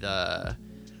that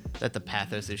the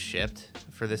pathos is shipped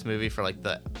for this movie, for like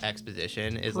the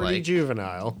exposition, is pretty like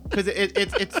juvenile. Because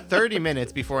it's 30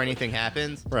 minutes before anything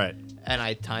happens. Right. And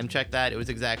I time checked that. It was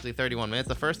exactly 31 minutes.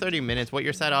 The first 30 minutes, what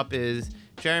you're set up is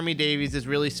Jeremy Davies is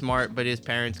really smart, but his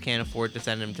parents can't afford to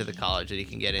send him to the college that he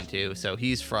can get into. So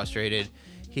he's frustrated.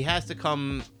 He has to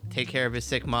come take care of his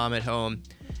sick mom at home.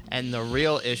 And the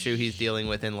real issue he's dealing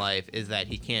with in life is that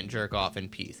he can't jerk off in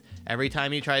peace. Every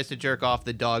time he tries to jerk off,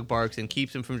 the dog barks and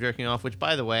keeps him from jerking off, which,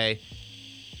 by the way,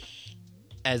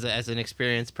 as an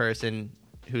experienced person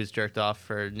who's jerked off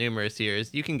for numerous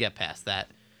years, you can get past that.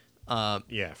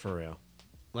 Yeah, for real.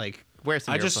 Like, where's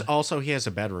some also, he has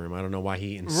a bedroom. I don't know why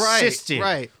he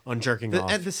insisted on jerking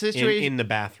off at the situation, in the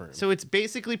bathroom. So it's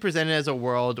basically presented as a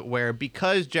world where,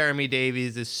 because Jeremy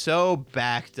Davies is so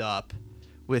backed up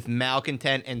with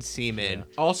malcontent and semen,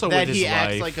 also that with his he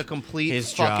acts life, like a complete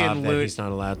his fucking job that loon. he's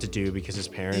not allowed to do because his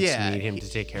parents need him to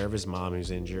take care of his mom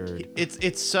who's injured.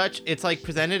 It's like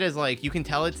presented as like, you can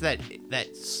tell it's that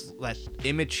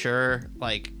immature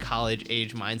like college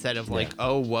age mindset of like,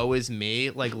 oh, woe is me,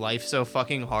 like life's so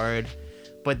fucking hard,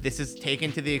 but this is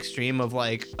taken to the extreme of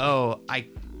like, oh, I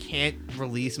can't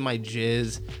release my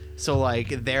jizz, so like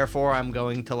therefore I'm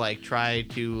going to like try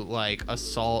to like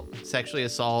sexually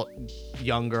assault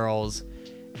young girls,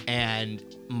 and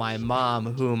my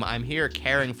mom, whom I'm here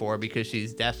caring for because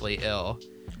she's deathly ill.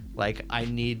 Like,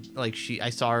 I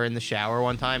saw her in the shower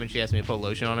one time and she asked me to put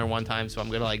lotion on her one time, so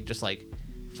I'm gonna like just like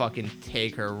fucking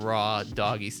take her raw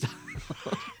doggy style.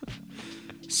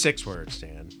 6 words,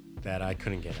 Dan, that I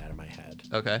couldn't get out of my head.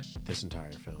 Okay. This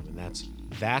entire film, and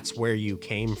that's where you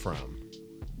came from.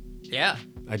 Yeah.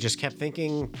 I just kept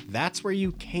thinking, that's where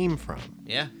you came from.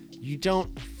 Yeah. You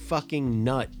don't fucking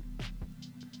nut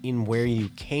in where you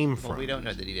came from. Well, we don't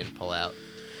know that he didn't pull out.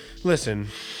 Listen,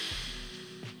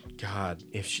 God,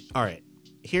 all right.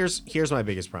 Here's my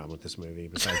biggest problem with this movie,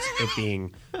 besides it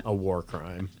being a war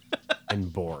crime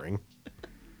and boring,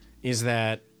 is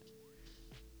that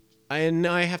I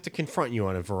have to confront you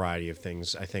on a variety of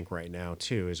things, I think, right now,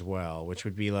 too, as well, which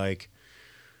would be like,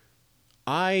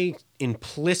 I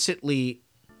implicitly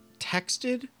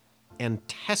texted and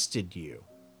tested you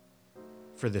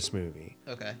for this movie.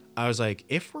 Okay. I was like,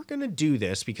 if we're going to do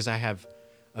this, because I have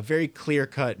a very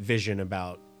clear-cut vision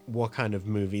about what kind of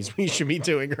movies we should be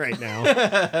doing right now.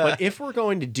 But if we're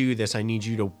going to do this, I need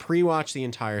you to pre-watch the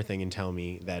entire thing and tell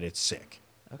me that it's sick.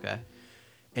 Okay.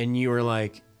 And you were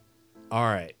like, all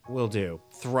right, we'll do.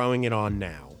 Throwing it on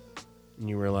now. And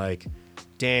you were like,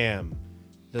 damn,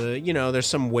 there's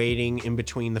some waiting in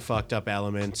between the fucked up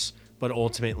elements, but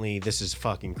ultimately this is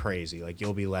fucking crazy. Like,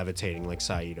 you'll be levitating like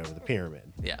Saeed over the pyramid.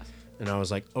 Yeah. And I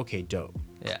was like, okay, dope.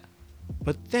 Yeah.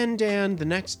 But then, Dan, the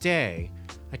next day,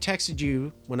 I texted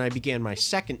you when I began my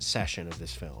second session of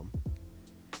this film,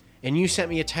 and you sent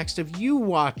me a text of you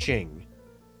watching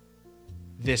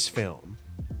this film.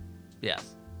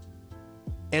 Yes.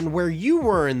 And where you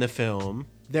were in the film,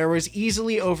 there was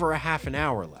easily over a half an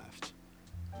hour left.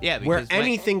 Yeah, because where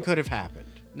anything could have happened.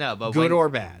 No, but good or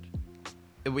bad.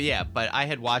 Yeah, but I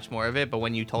had watched more of it, but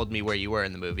when you told me where you were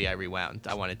in the movie, I rewound.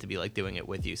 I wanted to be like doing it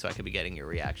with you so I could be getting your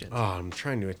reaction. Oh, I'm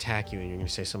trying to attack you and you're going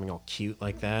to say something all cute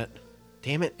like that?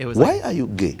 Damn it. It was Why are you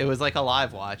gay? It was like a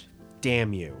live watch.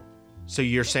 Damn you. So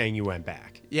you're saying you went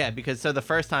back? Yeah, because the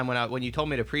first time when you told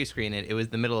me to pre-screen it, it was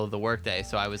the middle of the workday,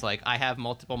 so I was like, I have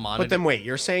multiple monitors. But then wait,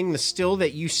 you're saying the still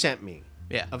that you sent me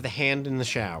of the hand in the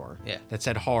shower that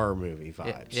said horror movie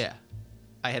vibes. Yeah.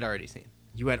 I had already seen.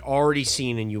 You had already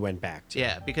seen and you went back to.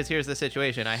 Yeah, because here's the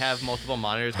situation. I have multiple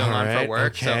monitors going on for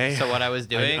work. Okay. So what I was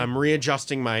doing... I'm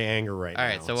readjusting my anger right now. All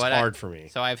right, so it's hard for me.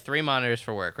 So I have 3 monitors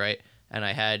for work, right? And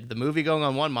I had the movie going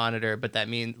on one monitor, but that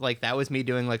means like that was me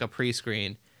doing like a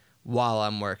pre-screen while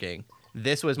I'm working.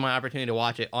 This was my opportunity to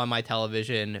watch it on my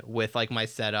television with like my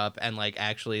setup and like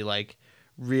actually like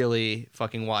really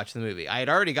fucking watch the movie. I had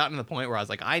already gotten to the point where I was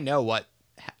like, I know what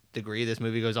degree this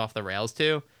movie goes off the rails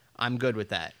to. I'm good with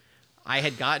that. I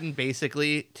had gotten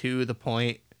basically to the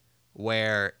point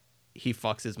where he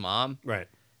fucks his mom. Right.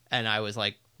 And I was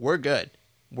like, we're good.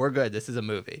 We're good. This is a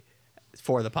movie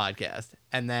for the podcast.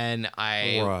 And then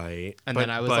I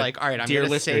was like, all right, I'm going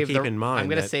to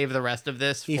save the rest of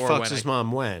this he for fucks his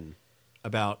mom when?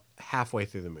 About halfway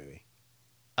through the movie?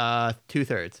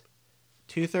 2/3.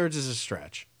 2/3 is a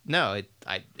stretch. No,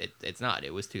 it's not.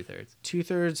 It was 2/3.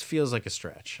 2/3 feels like a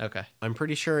stretch. Okay. I'm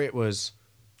pretty sure it was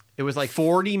It was like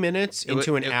 40 minutes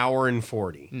into an hour and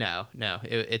 40. No.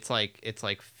 It's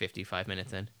like 55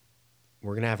 minutes in.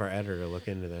 We're going to have our editor look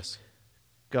into this.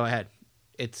 Go ahead.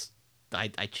 I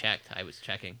checked. I was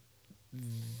checking.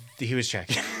 He was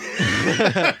checking.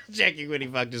 Checking when he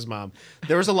fucked his mom.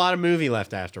 There was a lot of movie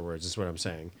left afterwards, is what I'm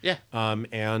saying. Yeah.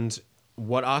 And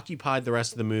what occupied the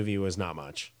rest of the movie was not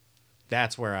much.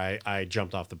 That's where I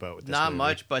jumped off the boat with this Not movie.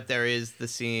 much, but there is the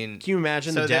scene. Can you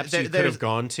imagine the depths you could have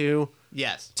gone to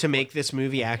Yes. to make this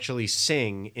movie actually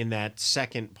sing in that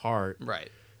second part? Right.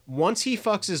 Once he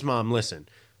fucks his mom, listen,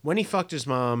 when he fucked his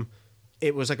mom,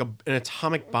 it was like an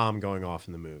atomic bomb going off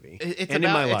in the movie. It's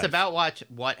about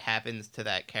what happens to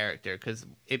that character, because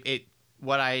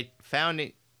what I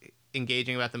found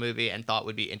engaging about the movie and thought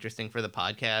would be interesting for the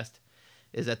podcast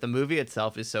is that the movie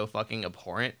itself is so fucking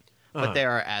abhorrent, but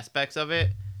there are aspects of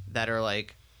it that are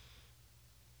like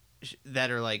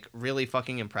really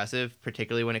fucking impressive,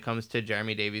 particularly when it comes to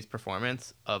Jeremy Davies'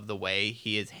 performance of the way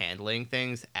he is handling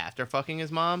things after fucking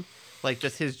his mom. Like,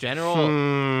 just his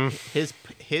general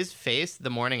his face the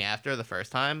morning after the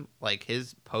first time, like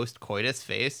his post-coitus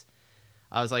face.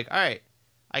 I was like, all right,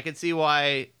 I could see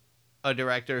why a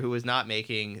director who was not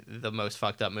making the most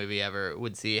fucked up movie ever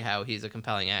would see how he's a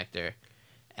compelling actor.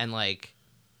 And like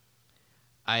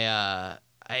I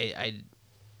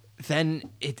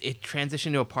then it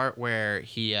transitioned to a part where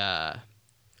he what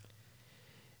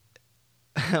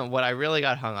I really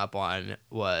got hung up on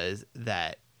was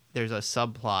that there's a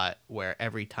subplot where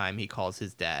every time he calls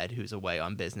his dad, who's away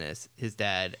on business, his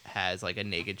dad has like a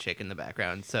naked chick in the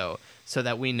background, so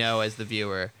that we know as the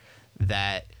viewer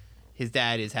that his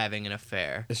dad is having an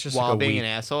affair. It's just while like being an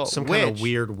asshole. Kind of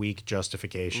weird, weak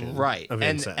justification, right? Of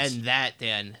incest. And that,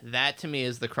 Dan, that to me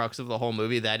is the crux of the whole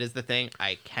movie. That is the thing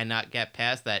I cannot get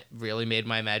past. That really made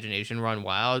my imagination run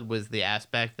wild. Was the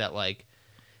aspect that like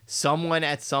someone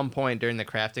at some point during the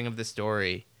crafting of the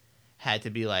story had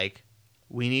to be like,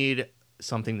 we need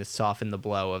something to soften the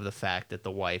blow of the fact that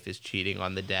the wife is cheating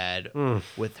on the dad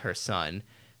with her son.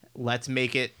 Let's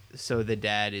make it so the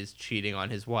dad is cheating on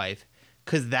his wife,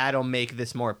 because that'll make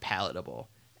this more palatable.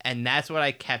 And that's what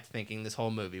I kept thinking this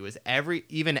whole movie was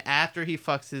even after he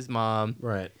fucks his mom,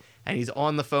 right, and he's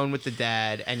on the phone with the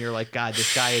dad, and you're like, God,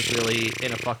 this guy is really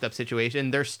in a fucked up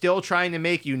situation. They're still trying to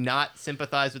make you not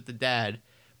sympathize with the dad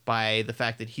by the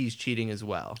fact that he's cheating as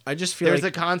well. I just feel there's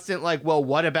like a constant like, well,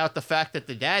 what about the fact that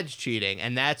the dad's cheating?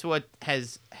 And that's what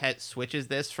has switches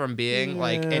this from being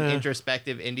like an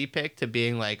introspective indie pick to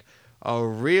being like a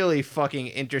really fucking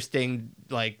interesting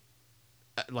like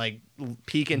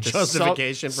peek into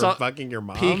justification for fucking your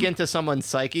mom. Peek into someone's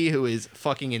psyche who is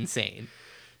fucking insane.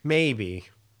 Maybe.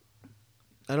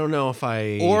 I don't know if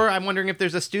I. Or I'm wondering if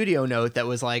there's a studio note that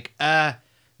was like,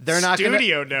 they're not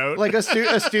studio note, like a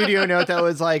studio note that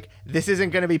was like, this isn't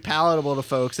going to be palatable to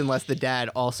folks unless the dad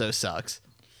also sucks.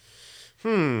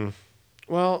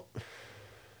 Well,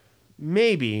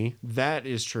 maybe that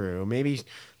is true. Maybe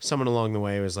someone along the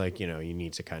way was like, you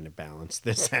need to kind of balance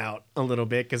this out a little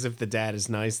bit, because if the dad is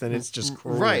nice, then it's just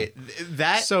cruel. Right.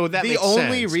 That the makes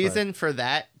only sense, reason for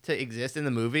that to exist in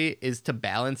the movie is to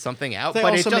balance something out. They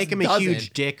but also it just make him doesn't. a huge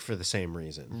dick for the same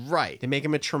reason. Right. They make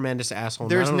him a tremendous asshole.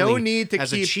 There's not no only need to as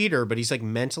keep a cheater, but he's like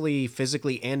mentally,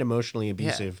 physically, and emotionally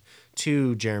abusive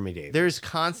to Jeremy Davies. There's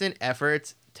constant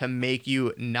efforts to make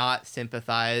you not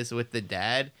sympathize with the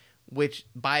dad, which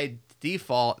by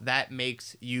default that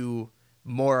makes you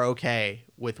more okay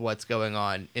with what's going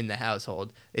on in the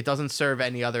household. It doesn't serve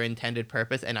any other intended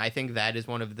purpose, and I think that is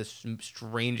one of the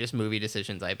strangest movie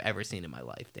decisions I've ever seen in my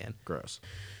life, Dan. Gross.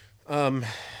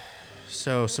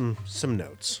 So some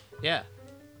notes. Yeah.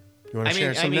 You want to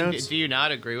share some notes? Do you not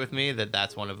agree with me that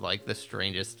that's one of like the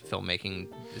strangest filmmaking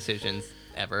decisions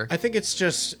ever? I think it's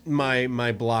just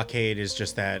my blockade is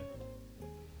just that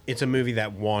it's a movie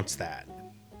that wants that.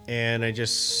 And I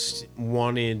just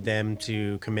wanted them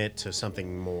to commit to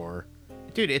something more.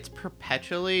 Dude, it's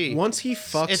perpetually... Once he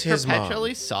fucks his mom... It's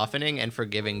perpetually softening and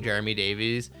forgiving Jeremy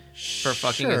Davies for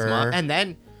fucking his mom. And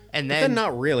then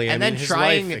not really. And then his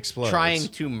life explodes. trying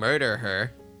to murder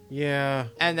her. Yeah.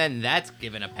 And then that's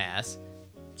given a pass.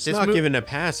 It's not given a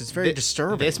pass. It's very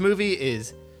disturbing. This movie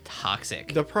is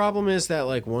toxic. The problem is that,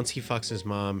 like, once he fucks his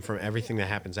mom, from everything that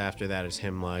happens after that is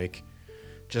him, like...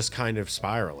 just kind of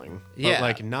spiraling. Yeah. But,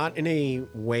 like, not in a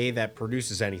way that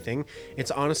produces anything.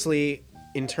 It's honestly,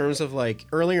 in terms of, like,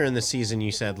 earlier in the season,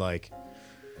 you said, like,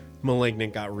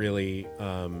 Malignant got really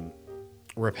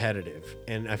repetitive.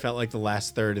 And I felt like the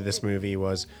last third of this movie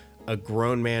was, a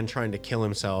grown man trying to kill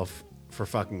himself for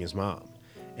fucking his mom.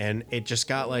 And it just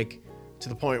got like to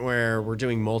the point where we're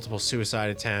doing multiple suicide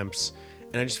attempts,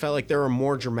 and I just felt like there were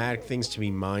more dramatic things to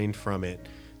be mined from it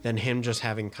than him just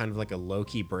having kind of like a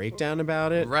low-key breakdown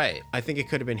about it. Right. I think it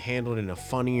could have been handled in a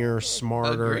funnier,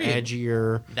 smarter, Agreed.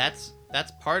 edgier. That's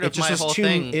part of my whole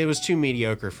thing. It was too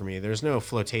mediocre for me. There's no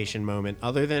flotation moment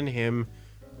other than him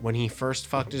when he first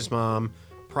fucked his mom.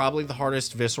 Probably the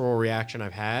hardest visceral reaction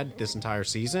I've had this entire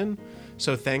season.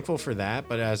 So thankful for that.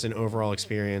 But as an overall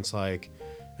experience, like,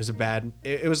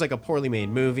 it was like a poorly made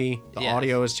movie. The Yes.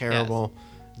 audio was terrible.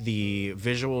 The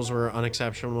visuals were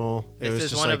unexceptional. It was This is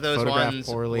just one like of those photographed ones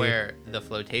poorly. where the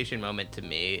flotation moment to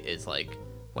me is like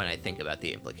when I think about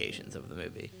the implications of the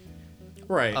movie.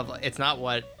 Right. It's not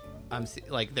what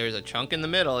like. There's a chunk in the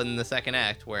middle in the second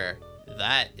act where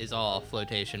that is all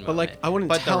flotation moment. But like, I wouldn't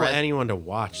But tell anyone to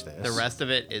watch this. The rest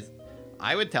of it is,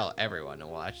 I would tell everyone to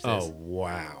watch this. Oh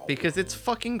wow. Because it's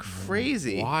fucking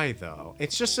crazy. Why though?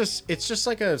 It's just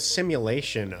like a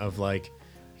simulation of like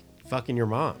fucking your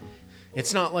mom.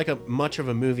 It's not like much of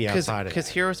a movie outside of Because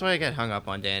that. here's what I get hung up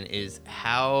on, Dan, is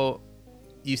how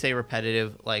you say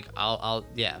repetitive. Like I'll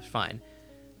yeah, fine.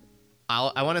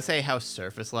 I want to say how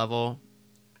surface level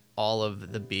all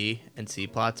of the B and C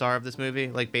plots are of this movie.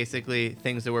 Like basically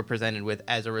things that we're presented with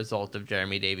as a result of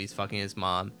Jeremy Davies fucking his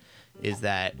mom is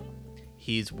that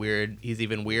he's weird. He's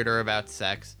even weirder about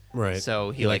sex. Right.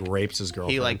 So he like rapes his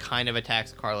girlfriend. He like kind of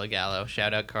attacks Carla Gallo.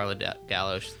 Shout out Carla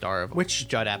Gallo, star of Which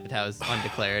Judd Apatow's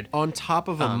Undeclared. On top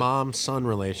of a mom-son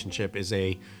relationship is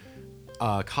a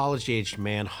college-aged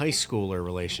man high schooler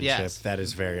relationship Yes. that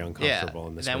is very uncomfortable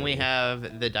in this Then movie. we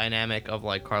have the dynamic of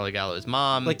like Carla Gallo's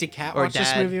mom. Like, did Kat or watch this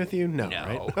dad. movie with you? No, No,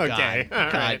 right? God, Okay,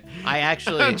 all God. right. I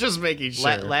actually I'm just making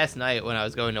sure. Last night when I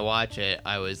was going to watch it,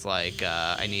 I was like,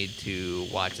 I need to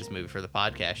watch this movie for the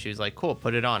podcast. She was like, cool,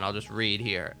 put it on. I'll just read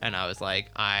here. And I was like,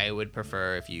 I would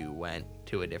prefer if you went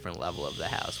to a different level of the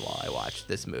house while I watched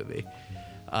this movie.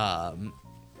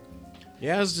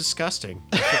 Yeah, it was disgusting.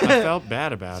 I felt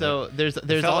bad about it. So there's It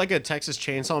felt all, like a Texas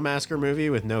Chainsaw Massacre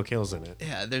movie with no kills in it.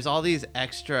 yeah, there's all these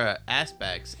extra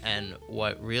aspects, and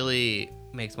what really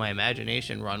makes my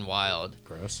imagination run wild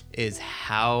Gross. is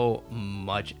how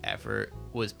much effort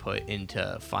was put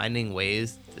into finding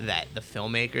ways that the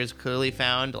filmmakers clearly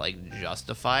found like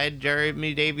justified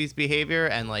Jeremy Davies' behavior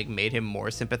and like made him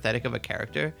more sympathetic of a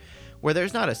character. Where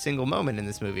there's not a single moment in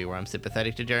this movie where I'm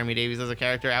sympathetic to Jeremy Davies as a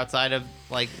character outside of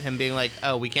like him being like,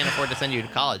 oh, we can't afford to send you to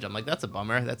college. I'm like, that's a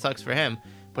bummer. That sucks for him.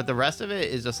 But the rest of it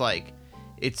is just like,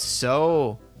 it's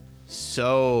so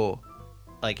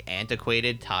like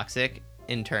antiquated, toxic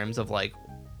in terms of like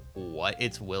what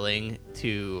it's willing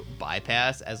to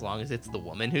bypass as long as it's the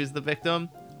woman who's the victim.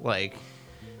 Like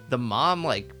the mom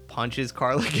like punches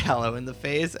Carla Gallo in the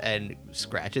face and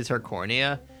scratches her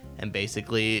cornea. And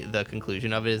basically, the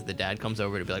conclusion of it is the dad comes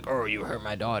over to be like, "Oh, you hurt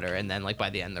my daughter," and then like by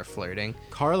the end they're flirting.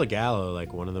 Carla Gallo,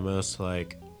 like one of the most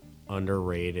like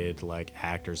underrated like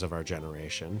actors of our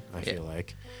generation. I feel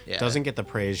like doesn't get the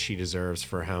praise she deserves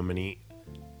for how many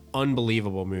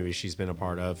unbelievable movies she's been a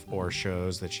part of or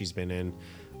shows that she's been in.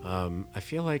 I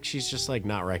feel like she's just like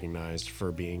not recognized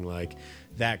for being like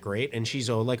that great, and she's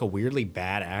like a weirdly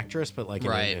bad actress, but like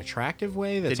in an attractive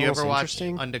way. That's Did you ever watch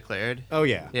interesting. Undeclared? Oh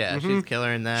yeah, Yeah, she's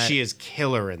killer in that. She is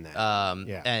killer in that.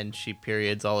 Yeah. And she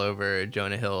periods all over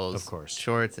Jonah Hill's Of course.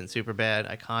 shorts and Superbad,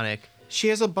 iconic. She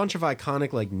has a bunch of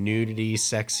iconic like nudity,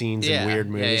 sex scenes in Yeah, weird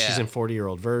movies. yeah. She's in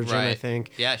 40-Year-Old Virgin, I Right.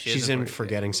 think. Yeah, she is she's in in 40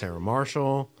 Forgetting Sarah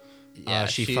Marshall. Yeah,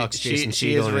 she fucks Jason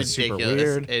she Segel is and it's super ridiculous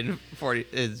weird. in 40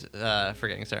 is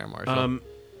Forgetting Sarah Marshall.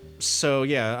 So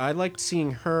yeah, I liked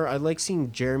seeing her. I like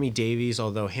seeing Jeremy Davies,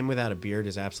 although him without a beard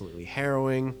is absolutely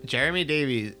harrowing. Jeremy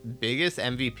Davies' biggest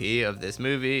MVP of this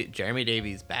movie, Jeremy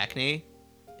Davies' back knee,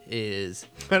 is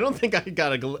I don't think I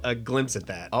got a glimpse at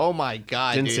that. oh my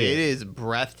god, Didn't dude, see it it. is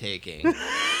breathtaking.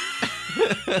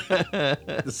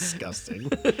 Disgusting.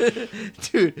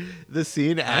 Dude, the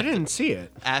scene I didn't see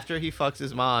it. after he fucks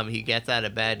his mom, he gets out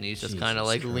of bed and he's just kind of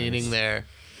Jesus like leaning Christ. there,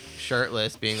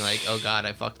 shirtless, being like, "Oh God,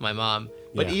 I fucked my mom."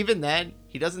 But Yeah. even then,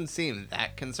 he doesn't seem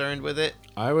that concerned with it.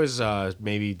 I was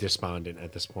maybe despondent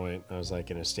at this point. I was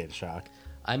like in a state of shock.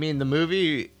 I mean, the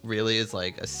movie really is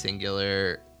like a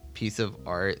singular piece of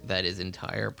art that is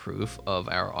entire proof of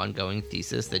our ongoing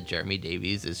thesis that Jeremy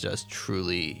Davies is just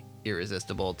truly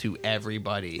irresistible to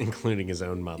everybody. Including his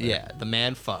own mother. Yeah, the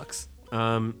man fucks.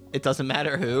 It doesn't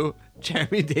matter who.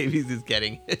 Jeremy Davies is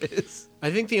getting his. I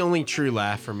think the only true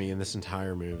laugh for me in this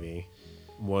entire movie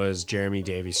was Jeremy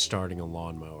Davies starting a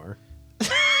lawnmower.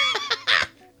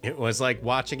 It was like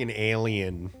watching an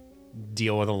alien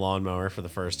deal with a lawnmower for the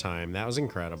first time. That was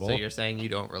incredible. So you're saying you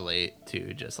don't relate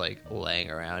to just like laying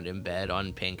around in bed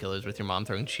on painkillers with your mom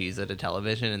throwing cheese at a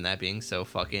television and that being so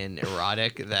fucking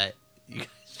erotic that you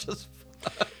guys just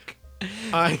fuck.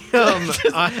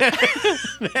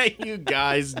 That you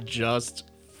guys just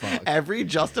fuck. Every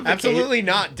justification. Absolutely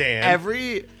not, Dan.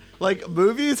 Every like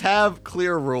movies have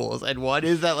clear rules, and one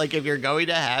is that like if you're going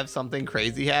to have something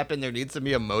crazy happen, there needs to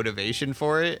be a motivation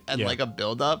for it and like a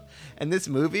build up. And this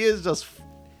movie is just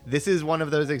this is one of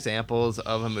those examples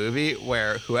of a movie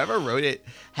where whoever wrote it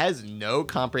has no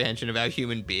comprehension of how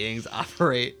human beings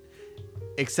operate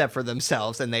except for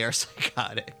themselves, and they are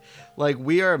psychotic. Like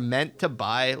we are meant to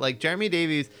buy like Jeremy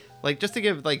Davies, like just to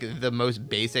give like the most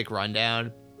basic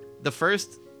rundown, the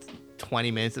first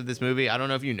 20 minutes of this movie, I don't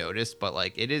know if you noticed, but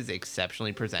like it is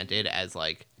exceptionally presented as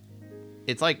like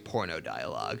it's like porno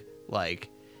dialogue. Like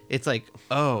it's like,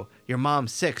 oh, your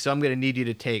mom's sick, so I'm gonna need you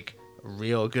to take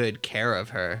real good care of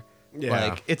her.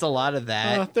 Like it's a lot of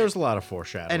that. There's a lot of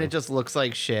foreshadowing, and it just looks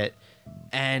like shit,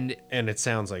 and it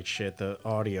sounds like shit. The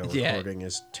audio recording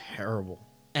is terrible,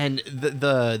 and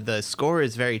the score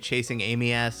is very Chasing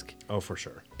Amy-esque. Oh, for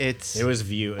sure. It was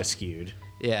view askewed.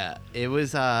 Yeah, it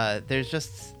was. There's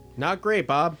just not great,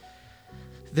 Bob.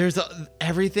 There's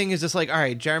everything is just like, all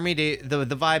right,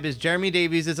 the vibe is Jeremy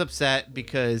Davies is upset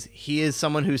because he is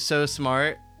someone who's so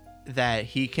smart that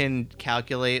he can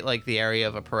calculate like the area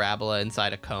of a parabola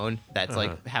inside a cone. That's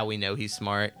like how we know he's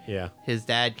smart. Yeah. His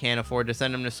dad can't afford to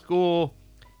send him to school.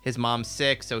 His mom's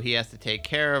sick, so he has to take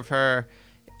care of her.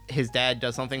 His dad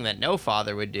does something that no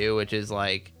father would do, which is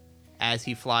like, as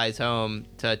he flies home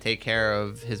to take care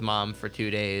of his mom for 2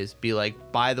 days, be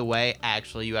like, by the way,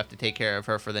 actually, you have to take care of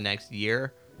her for the next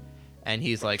year. And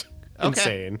he's like, okay.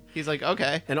 Insane. He's like,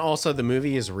 okay. And also, the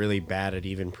movie is really bad at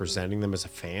even presenting them as a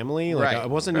family. Like, I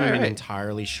wasn't even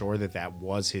entirely sure that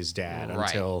was his dad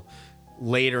until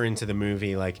later into the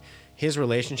movie. Like, his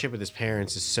relationship with his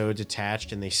parents is so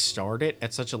detached, and they start it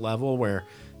at such a level where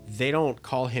they don't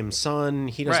call him son.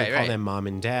 He doesn't call them mom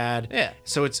and dad. Yeah.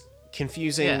 So it's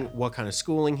confusing what kind of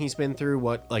schooling he's been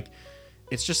through.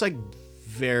 It's just like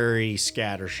very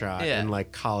scattershot and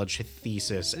like college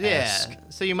thesis. Yeah.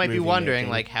 So you might be wondering,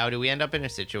 like, how do we end up in a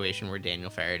situation where Daniel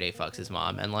Faraday fucks his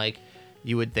mom? And like,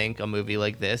 you would think a movie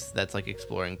like this that's like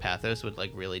exploring pathos would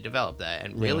like really develop that.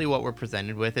 And really what we're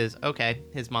presented with is, okay,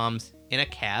 his mom's in a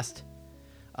cast,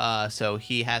 so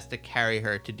he has to carry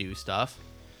her to do stuff.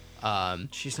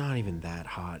 She's not even that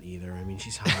hot either. I mean,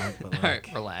 she's hot, but like... All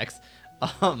right, relax.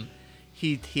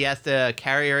 He has to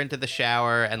carry her into the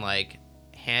shower and like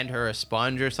hand her a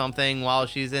sponge or something while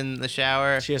she's in the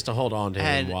shower. She has to hold on to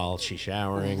him while she's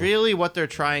showering. Really, what they're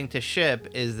trying to ship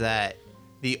is that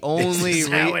the only this is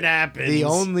how it happens. The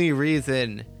only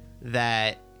reason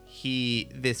that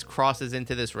this crosses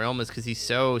into this realm is because he's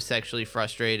so sexually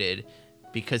frustrated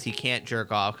because he can't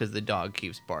jerk off because the dog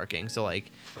keeps barking. So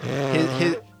like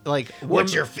his like,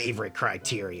 what's your favorite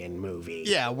Criterion movie?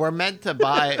 Yeah, we're meant to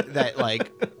buy that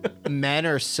like men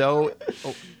are so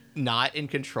not in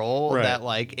control that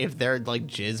like if their like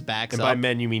jizz backs and up. by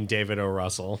men you mean David O.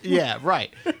 Russell. Yeah,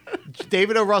 right.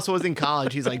 David O. Russell was in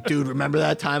college. He's like, dude, remember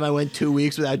that time I went 2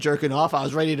 weeks without jerking off? I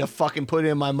was ready to fucking put it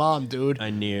in my mom, dude. I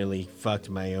nearly fucked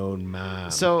my own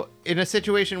mom. So in a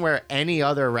situation where any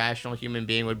other rational human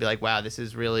being would be like, wow, this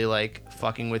is really like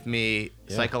fucking with me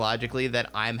psychologically, that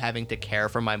I'm having to care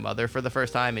for my mother for the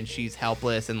first time and she's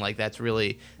helpless, and like that's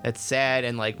sad,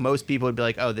 and like most people would be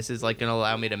like, oh, this is like gonna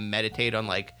allow me to meditate on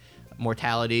like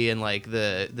mortality and like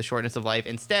the shortness of life.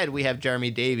 Instead, we have Jeremy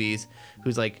Davies,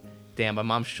 who's like, damn, my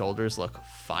mom's shoulders look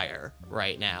fire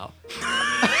right now.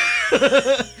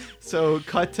 So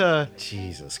cut to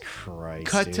Jesus Christ.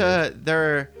 Cut to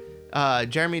their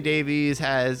Jeremy Davies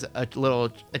has a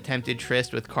little attempted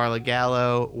tryst with Carla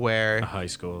Gallo where a high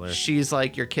schooler. She's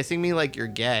like, you're kissing me like you're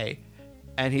gay.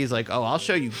 And he's like, oh, I'll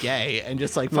show you gay. And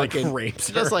just like fucking rapes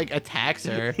her. Just like attacks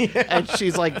her. And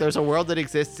she's like, there's a world that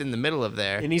exists in the middle of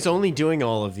there. And he's only doing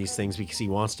all of these things because he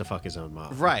wants to fuck his own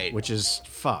mom. Right. Which is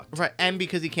fucked. Right. And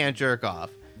because he can't jerk off.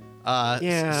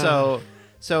 Yeah.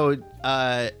 So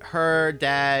her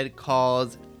dad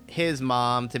calls his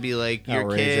mom to be like, your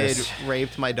outrageous. kid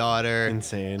raped my daughter.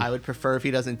 Insane. I would prefer if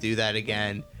he doesn't do that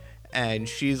again. And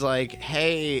she's like,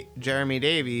 hey, Jeremy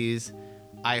Davies,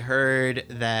 I heard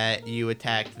that you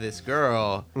attacked this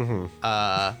girl.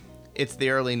 Mm-hmm. It's the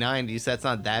early 90s. That's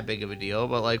not that big of a deal.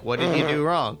 But like, what did you do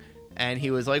wrong? And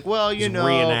he was like, well, you He know,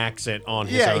 reenacts it on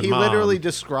his yeah, own he mom, literally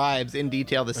describes in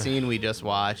detail the scene we just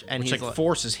watched, and which he's like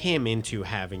forces him into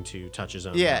having to touch his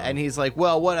own yeah, mom. and he's like,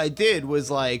 well, what I did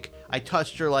was like I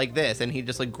touched her like this, and he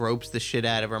just like gropes the shit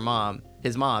out of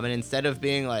his mom, and instead of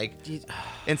being like,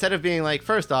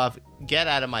 first off, get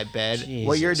out of my bed,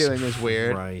 what you're Jesus doing is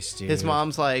weird. Christ, dude. His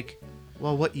mom's like,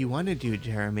 well, what you want to do,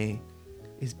 Jeremy,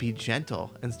 is be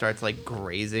gentle, and starts like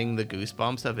grazing the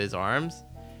goosebumps of his arms,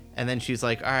 and then she's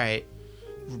like, all right,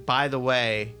 by the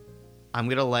way, I'm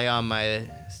gonna lay on my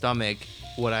stomach.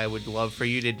 What I would love for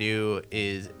you to do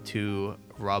is to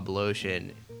rub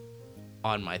lotion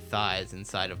on my thighs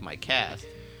inside of my cast.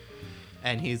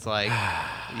 And he's like,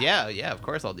 yeah, of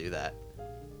course I'll do that.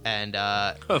 And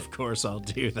of course I'll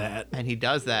do that. and he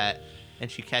does that, and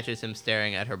she catches him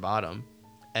staring at her bottom,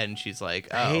 and she's like,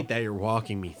 oh, I hate that you're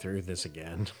walking me through this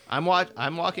again. I'm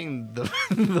walking the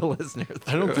the listener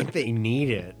through I don't it. think they need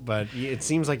it, but it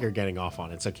seems like you're getting off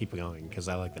on it, so keep going, because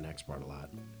I like the next part a lot.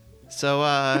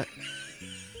 So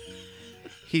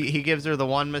he gives her the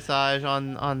one massage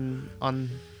on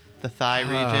the thigh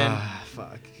region.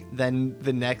 Fuck. Then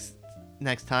the next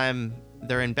time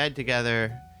they're in bed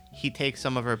together, he takes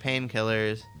some of her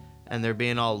painkillers, and they're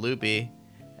being all loopy,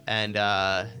 and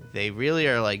they really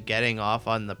are like getting off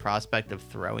on the prospect of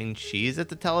throwing cheese at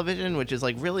the television, which is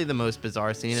like really the most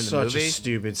bizarre scene in the Such movie. a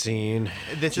stupid scene.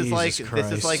 This is Jesus like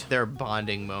Christ. their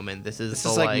bonding moment. This is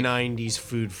like 90s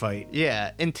food fight.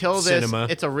 yeah. Until this, Cinema.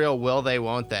 it's a real will they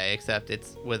won't they, except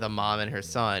it's with a mom and her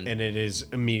son. And it is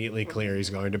immediately clear he's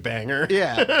going to bang her.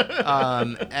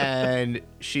 Yeah. And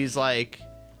she's like,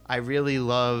 I really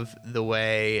love the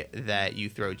way that you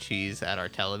throw cheese at our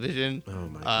television. Oh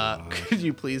my God. Could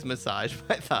you please massage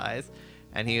my thighs?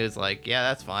 And he was like, yeah,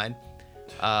 that's fine.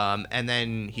 And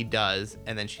then he does.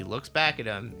 And then she looks back at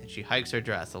him and she hikes her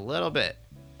dress a little bit.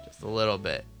 Just a little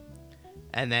bit.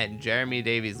 And then Jeremy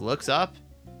Davies looks up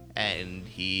and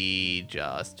he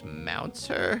just mounts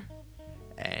her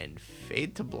and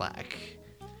fade to black.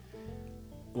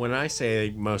 When I say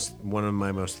one of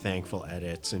my most thankful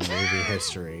edits in movie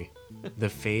history, the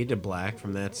fade to black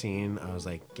from that scene, I was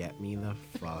like, get me the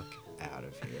fuck out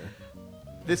of here.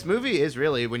 This movie is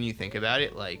really, when you think about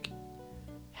it, like,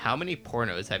 how many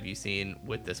pornos have you seen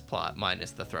with this plot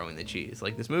minus the throwing the cheese?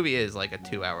 Like, this movie is like a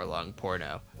 2-hour-long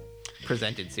porno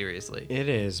presented seriously. It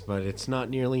is, but it's not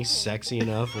nearly sexy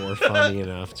enough or funny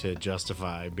enough to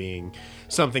justify being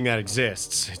something that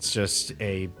exists. It's just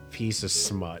a piece of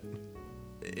smut.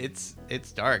 It's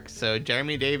dark. So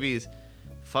Jeremy Davies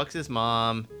fucks his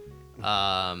mom.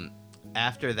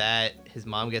 After that, his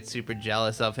mom gets super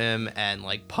jealous of him and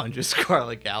like punches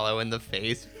Scarlett Gallo in the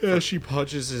face. Yeah, she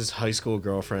punches his high school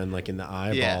girlfriend like in the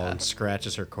eyeball Yeah. and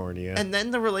scratches her cornea. And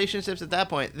then the relationships at that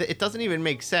point, it doesn't even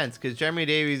make sense because Jeremy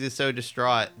Davies is so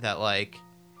distraught that like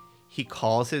he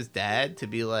calls his dad to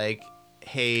be like,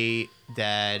 hey,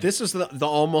 Dad. This is the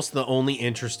almost the only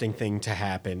interesting thing to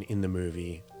happen in the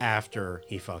movie after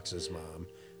he fucks his mom,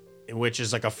 which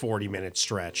is like a 40-minute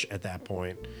stretch at that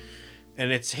point.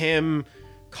 And it's him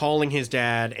calling his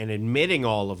dad and admitting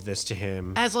all of this to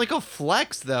him. As like a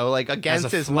flex though, like against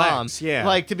As a his flex, mom. yeah.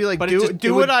 Like to be like, But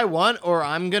do what I want or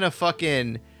I'm gonna call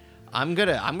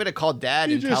Dad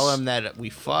and tell him that we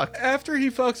fucked. After he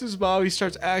fucks his mom, he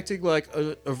starts acting like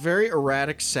a very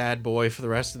erratic sad boy for the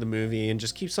rest of the movie and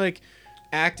just keeps like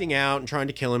acting out and trying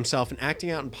to kill himself and acting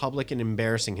out in public and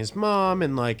embarrassing his mom.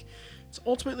 And like, it's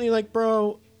ultimately like,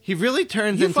 bro, He really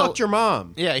turns you into fucked your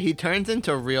mom. Yeah, he turns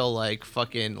into real like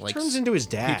fucking like Turns into his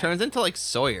dad. He turns into like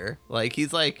Sawyer. Like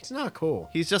he's like It's not cool.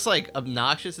 he's just like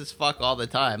obnoxious as fuck all the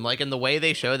time. Like in the way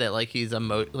they show that like he's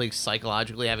like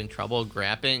psychologically having trouble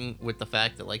grappling with the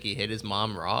fact that like he hit his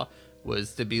mom raw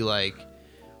was to be like,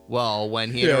 well,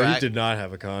 when he He did not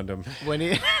have a condom. when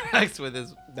he interacts with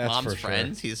his That's mom's for sure.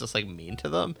 friends, he's just like mean to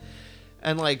them.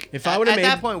 And like If I at would've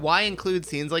that made- point, why include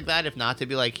scenes like that if not to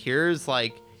be like, here's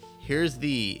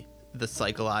the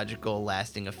psychological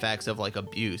lasting effects of like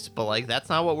abuse, but like that's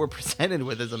not what we're presented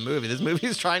with as a movie. This movie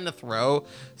is trying to throw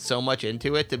so much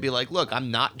into it to be like, look,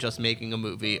 I'm not just making a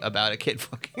movie about a kid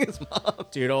fucking his mom.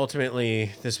 Dude,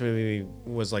 ultimately, this movie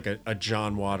was like a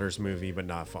John Waters movie, but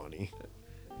not funny.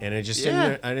 And it just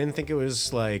I didn't think it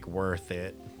was like worth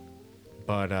it.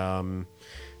 But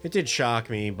it did shock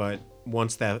me, but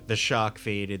once the shock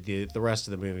faded, the rest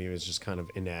of the movie was just kind of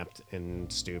inept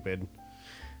and stupid.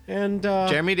 And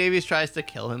Jeremy Davies tries to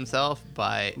kill himself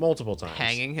by multiple times.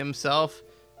 hanging himself,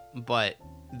 but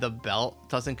the belt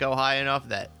doesn't go high enough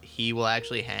that he will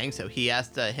actually hang, so he has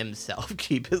to himself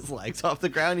keep his legs off the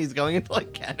ground. He's going into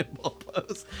like cannonball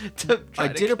pose to try I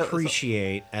to did kill himself.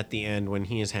 appreciate at the end when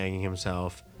he is hanging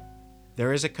himself,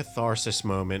 there is a catharsis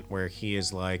moment where he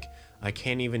is like, I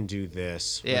can't even do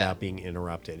this Yeah. without being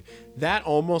interrupted. That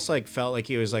almost like felt like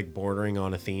he was like bordering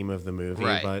on a theme of the movie,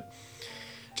 Right. but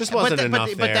just wasn't enough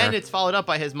there. But then it's followed up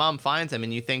by his mom finds him,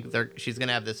 and you think she's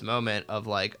gonna have this moment of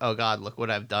like, oh God, look what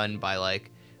I've done by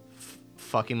like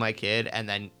fucking my kid, and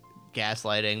then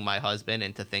gaslighting my husband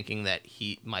into thinking that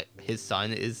his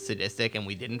son is sadistic and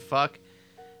we didn't fuck.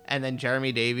 And then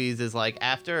Jeremy Davies is like,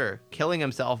 after killing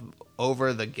himself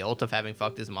over the guilt of having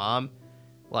fucked his mom,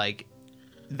 like,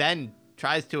 then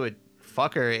tries to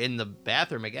fuck her in the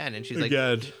bathroom again, and she's like,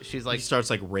 he starts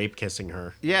like rape kissing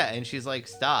her. yeah, and she's like,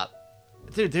 stop.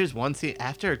 Dude, there's one scene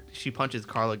after she punches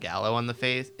Carla Gallo in the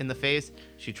face,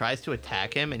 she tries to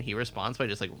attack him, and he responds by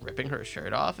just like ripping her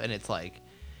shirt off, and it's like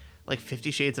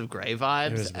 50 Shades of Grey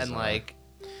vibes, and like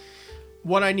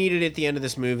what I needed at the end of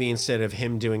this movie, instead of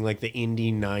him doing like the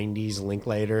indie 90s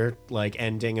Linklater like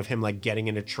ending of him like getting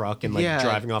in a truck and like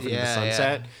driving off into the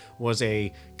sunset, was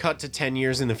a cut to 10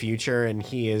 years in the future, and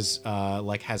he is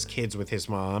like has kids with his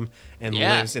mom and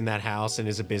lives in that house and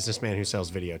is a businessman who sells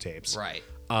videotapes. right.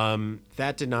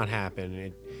 That did not happen.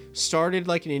 It started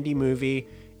like an indie movie.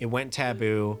 It went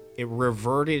taboo. It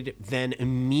reverted then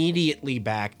immediately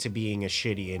back to being a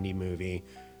shitty indie movie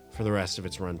for the rest of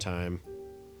its runtime.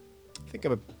 I think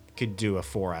I could do a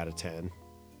 4 out of 10.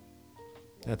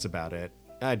 That's about it.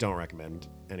 I don't recommend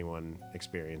anyone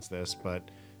experience this, but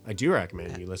I do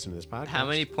recommend you listen to this podcast. How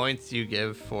many points do you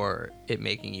give for it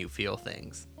making you feel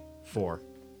things? 4.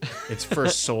 It's for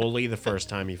solely the first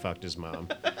time he fucked his mom.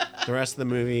 The rest of the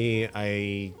movie,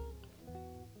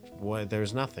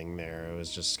 there's nothing there. It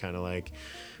was just kind of like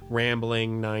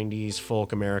rambling 90s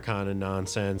folk Americana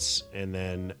nonsense, and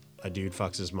then a dude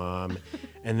fucks his mom,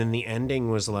 and then the ending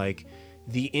was like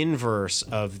the inverse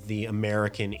of the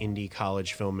American indie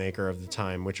college filmmaker of the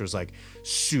time, which was like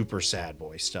super sad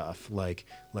boy stuff, like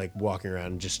walking around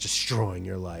and just destroying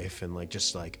your life and like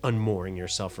just like unmooring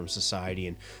yourself from society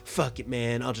and fuck it,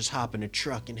 man, I'll just hop in a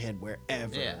truck and head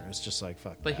wherever. Yeah. It's just like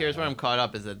fuck. But here's where I'm caught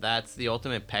up, is that's the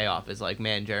ultimate payoff, is like,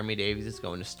 man, Jeremy Davies is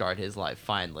going to start his life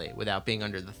finally without being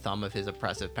under the thumb of his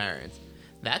oppressive parents.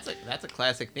 That's a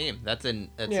classic theme.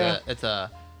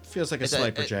 Feels like a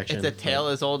slight projection. It's a tale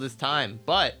as old as time.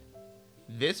 But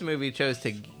this movie chose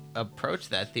to approach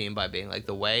that theme by being like,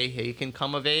 the way he can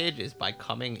come of age is by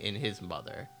coming in his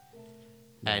mother.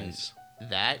 Nice. And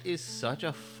that is such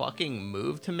a fucking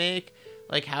move to make.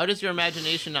 Like, how does your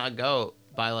imagination not go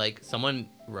by like, someone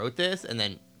wrote this and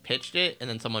then pitched it, and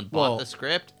then someone bought the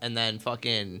script, and then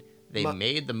fucking they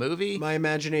made the movie? My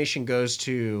imagination goes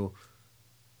to,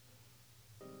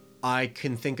 I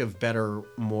can think of better,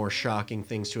 more shocking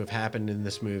things to have happened in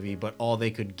this movie, but all they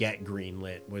could get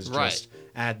greenlit was just,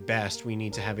 at best, we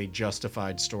need to have a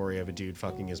justified story of a dude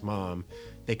fucking his mom.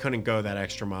 They couldn't go that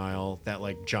extra mile that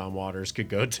like John Waters could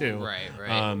go to, right.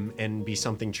 And be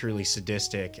something truly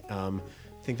sadistic. I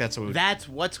think that's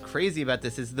what's crazy about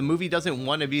this, is the movie doesn't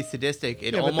want to be sadistic.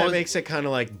 But that makes it kind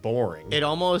of like boring. It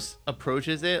almost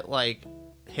approaches it like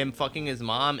him fucking his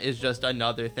mom is just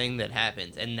another thing that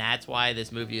happens, and that's why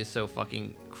this movie is so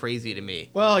fucking crazy to me.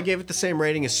 Well, I gave it the same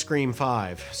rating as Scream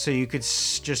 5, so you could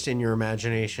just in your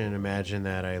imagination imagine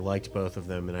that I liked both of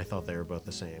them and I thought they were both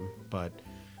the same. But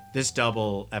this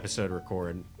double episode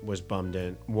record was bummed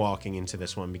in walking into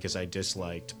this one because I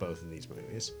disliked both of these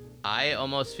movies. I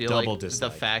almost feel Double like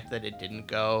dislike. The fact that it didn't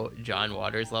go John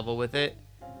Waters level with it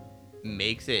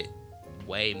makes it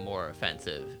way more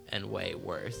offensive and way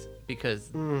worse,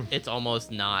 because it's almost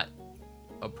not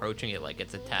approaching it like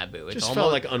it's a taboo. It just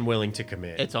felt like unwilling to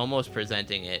commit. It's almost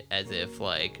presenting it as if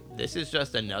like this is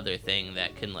just another thing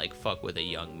that can like fuck with a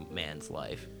young man's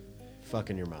life.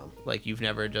 Fucking your mom. Like, you've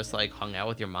never just like hung out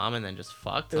with your mom and then just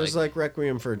fucked? It was like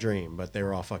Requiem for a Dream, but they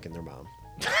were all fucking their mom.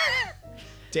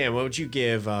 Damn, what would you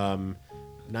give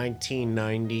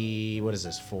 1990, what is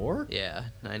this, 4? Yeah,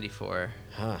 94.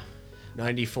 Huh.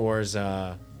 94's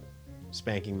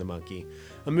Spanking the Monkey.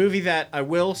 A movie that I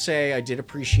will say I did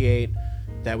appreciate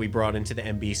that we brought into the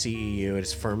MBCEU. It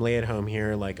is firmly at home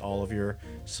here, like all of your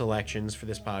selections for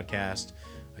this podcast.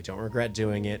 I don't regret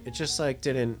doing it. It just like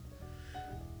didn't...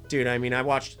 Dude, I mean, I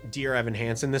watched Dear Evan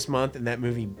Hansen this month, and that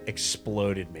movie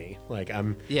exploded me. Like,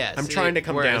 I'm trying to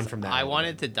come down from that. I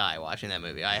wanted to die watching that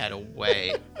movie. I had a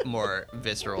way more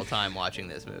visceral time watching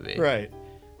this movie. Right.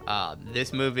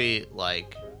 This movie,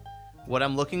 like, what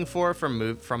I'm looking for from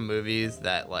movies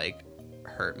that like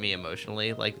hurt me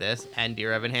emotionally, like this, and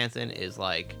Dear Evan Hansen, is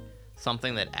like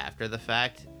something that after the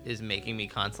fact is making me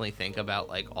constantly think about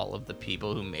like all of the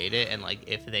people who made it, and like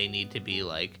if they need to be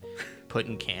like put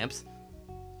in camps.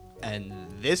 And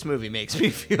this movie makes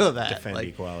me feel that. Defend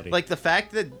equality. Like the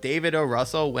fact that David O.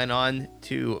 Russell went on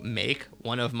to make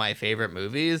one of my favorite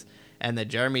movies and that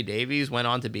Jeremy Davies went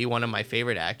on to be one of my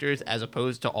favorite actors, as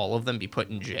opposed to all of them be put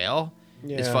in jail,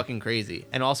 is fucking crazy.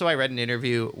 And also, I read an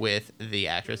interview with the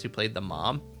actress who played the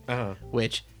mom,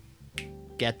 which,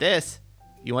 get this,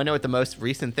 you want to know what the most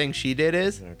recent thing she did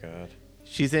is? Oh, God.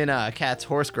 She's in Kat's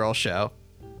Horse Girl show.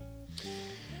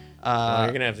 Well, you're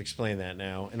going to have to explain that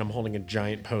now, and I'm holding a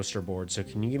giant poster board, so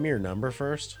can you give me your number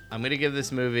first? I'm going to give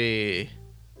this movie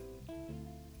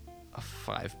a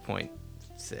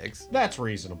 5.6. That's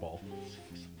reasonable.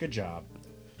 Good job.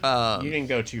 You didn't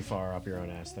go too far up your own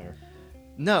ass there.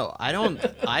 No, I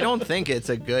don't think it's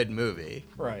a good movie.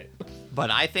 Right.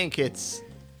 But I think it's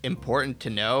important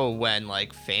to know when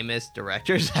like famous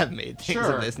directors have made things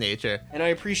of this nature. And I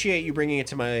appreciate you bringing it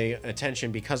to my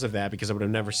attention because of that, because I would have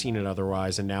never seen it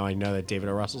otherwise, and now I know that David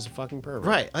O. Russell's a fucking pervert.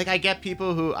 Right. Like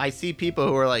I see people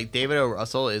who are like, David O.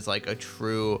 Russell is like a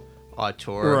true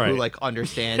auteur who like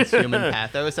understands human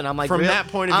pathos, and I'm like, from that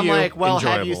point of view, I'm like, well,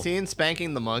 enjoyable. have you seen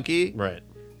Spanking the Monkey? Right.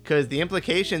 Because the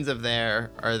implications of there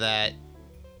are that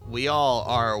we all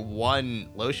are one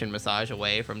lotion massage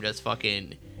away from just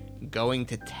fucking going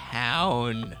to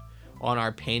town on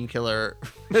our painkiller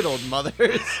riddled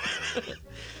mothers.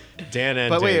 Dan Ending,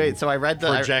 but wait, so I read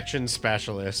the projection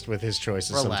specialist with his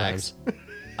choices relax. sometimes.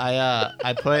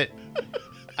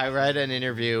 I read an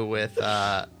interview with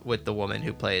the woman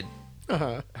who played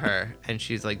her, and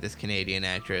she's like this Canadian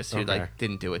actress who like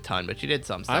didn't do a ton, but she did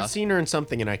some stuff. I've seen her in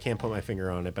something, and I can't put my finger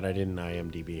on it, but I didn't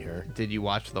IMDb her. Did you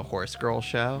watch the Horse Girl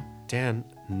show? Dan,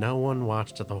 no one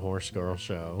watched the Horse Girl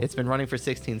show. It's been running for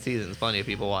 16 seasons. Plenty of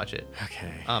people watch it.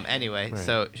 Okay. Anyway,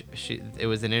 so it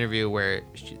was an interview where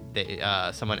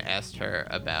someone asked her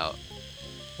about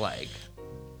like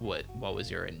what was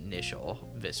your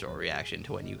initial visceral reaction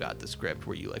to when you got the script?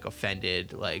 Were you like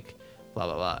offended, like blah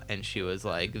blah blah? And she was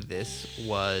like, "This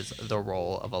was the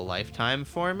role of a lifetime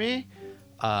for me."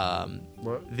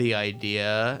 The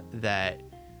idea that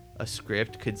a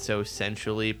script could so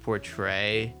sensually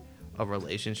portray a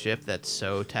relationship that's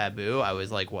so taboo, I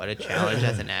was like, what a challenge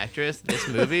as an actress. This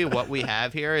movie, what we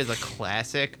have here is a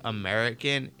classic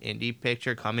American indie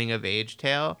picture coming of age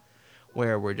tale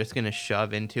where we're just going to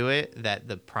shove into it that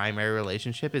the primary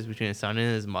relationship is between a son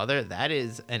and his mother. That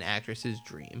is an actress's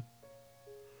dream.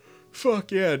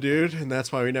 Fuck yeah, dude. And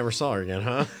that's why we never saw her again,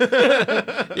 huh?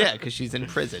 Yeah, because she's in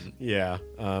prison. Yeah.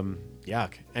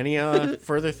 Yuck. Any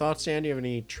further thoughts, Dan? Do you have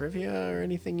any trivia or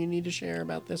anything you need to share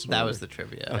about this one? That was the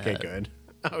trivia. Okay, good.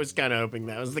 I was kind of hoping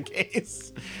that was the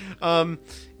case.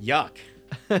 Yuck.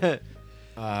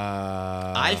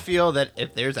 I feel that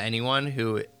if there's anyone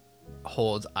who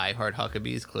holds I Heart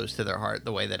Huckabees close to their heart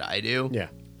the way that I do, yeah,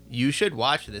 you should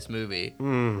watch this movie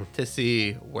to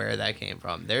see where that came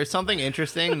from. There's something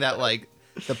interesting that like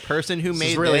the person who made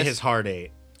this is really this, his heart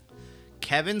ate.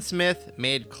 Kevin Smith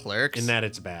made Clerks, In that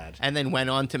it's bad. and then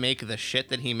went on to make the shit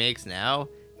that he makes now.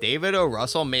 David O.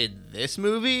 Russell made this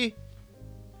movie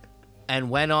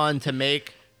and went on to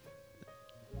make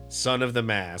Son of the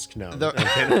Mask. No, The-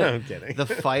 I'm kidding. The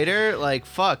Fighter. Like,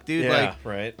 fuck, dude. Yeah, Like,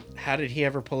 right. How did he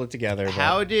ever pull it together? But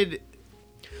how did...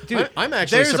 Dude, I'm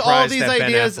actually there's surprised all these that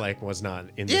ideas, Ben Affleck was not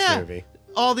in this movie.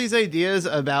 all these ideas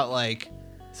about, like...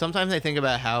 Sometimes I think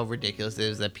about how ridiculous it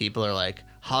is that people are like,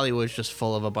 Hollywood's just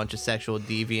full of a bunch of sexual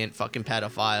deviant fucking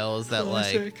pedophiles that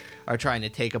like are trying to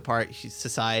take apart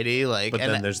society. Like, But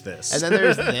and then there's this. And then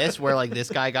there's this where like this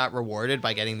guy got rewarded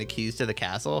by getting the keys to the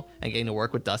castle and getting to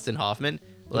work with Dustin Hoffman.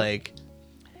 Like,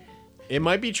 it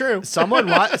might be true. someone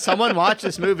watched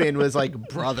this movie and was like,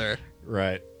 brother.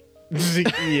 Right.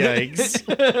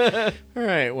 Yikes. All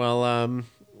right. Well,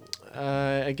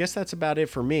 I guess that's about it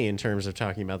for me in terms of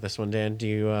talking about this one. Dan, do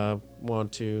you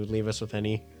want to leave us with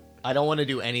any? I don't want to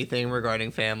do anything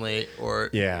regarding family or...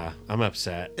 Yeah, I'm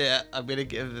upset. Yeah, I'm going to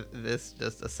give this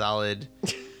just a solid...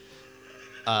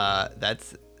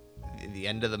 that's the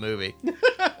end of the movie.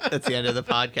 That's the end of the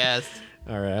podcast.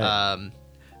 All right.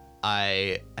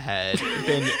 I had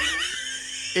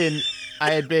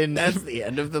been... That's the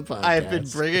end of the podcast. I have been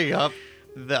bringing up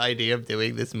the idea of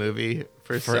doing this movie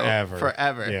for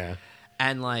forever. Yeah.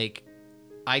 And like,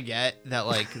 I get that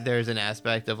like there's an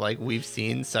aspect of like we've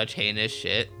seen such heinous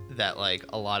shit that like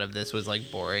a lot of this was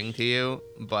like boring to you,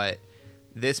 but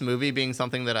this movie being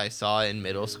something that I saw in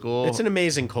middle school, It's an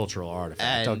amazing cultural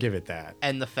artifact. And- I'll give it that.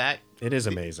 and the fact It is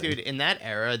amazing. dude, in that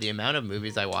era, the amount of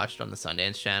movies I watched on the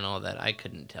Sundance Channel that I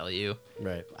couldn't tell you.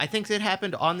 Right. I think it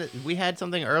happened we had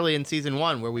something early in season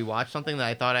 1 where we watched something that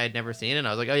I thought I had never seen, and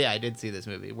I was like, oh yeah, I did see this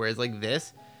movie. Whereas like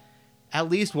this, at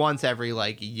least once every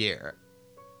like year,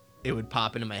 it would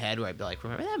pop into my head where I'd be like,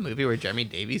 remember that movie where Jeremy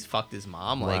Davies fucked his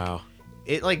mom? Like, Wow.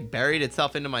 it like buried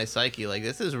itself into my psyche. Like,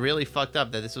 this is really fucked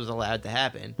up that this was allowed to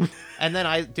happen. And then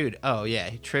oh yeah,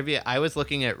 trivia. I was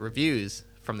looking at reviews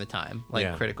from the time,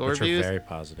 like critical which reviews. Are very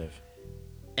positive.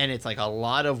 And it's like a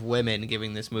lot of women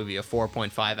giving this movie a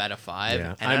 4.5 out of 5.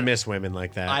 Yeah, And I miss women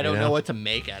like that. I don't know what to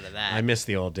make out of that. I miss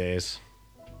the old days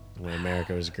when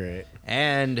America was great.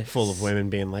 And full of women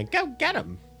being like, go get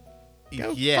him.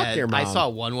 Go fuck your mom. I saw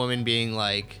one woman being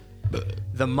like,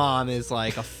 the mom is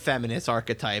like a feminist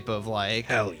archetype of like,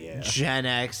 hell yeah, Gen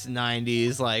X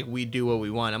 90s, like, we do what we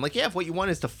want. I'm like, yeah, if what you want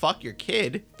is to fuck your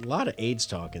kid. A lot of AIDS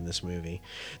talk in this movie.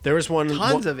 There was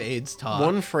tons of AIDS talk.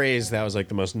 One phrase that was like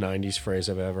the most 90s phrase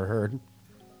I've ever heard.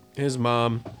 His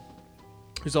mom,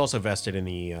 who's also vested in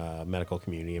the medical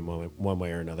community in one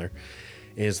way or another,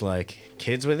 is like,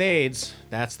 kids with AIDS,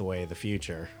 that's the way of the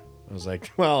future. I was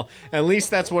like, well, at least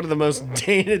that's one of the most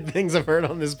dated things I've heard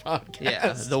on this podcast.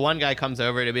 Yeah, the one guy comes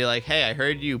over to be like, hey, I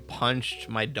heard you punched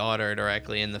my daughter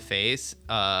directly in the face.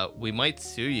 We might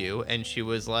sue you. And she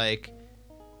was like,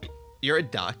 you're a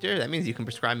doctor? That means you can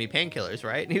prescribe me painkillers,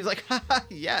 right? And he was like, haha,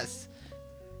 yes.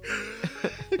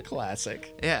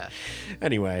 Classic. Yeah.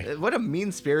 Anyway. What a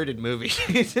mean-spirited movie.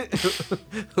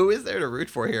 Who is there to root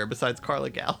for here besides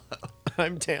Carla Gallo?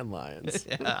 I'm Tan Lyons.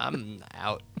 Yeah, I'm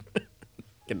out.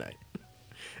 Good night.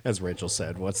 As Rachel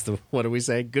said, what do we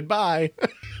say? Goodbye.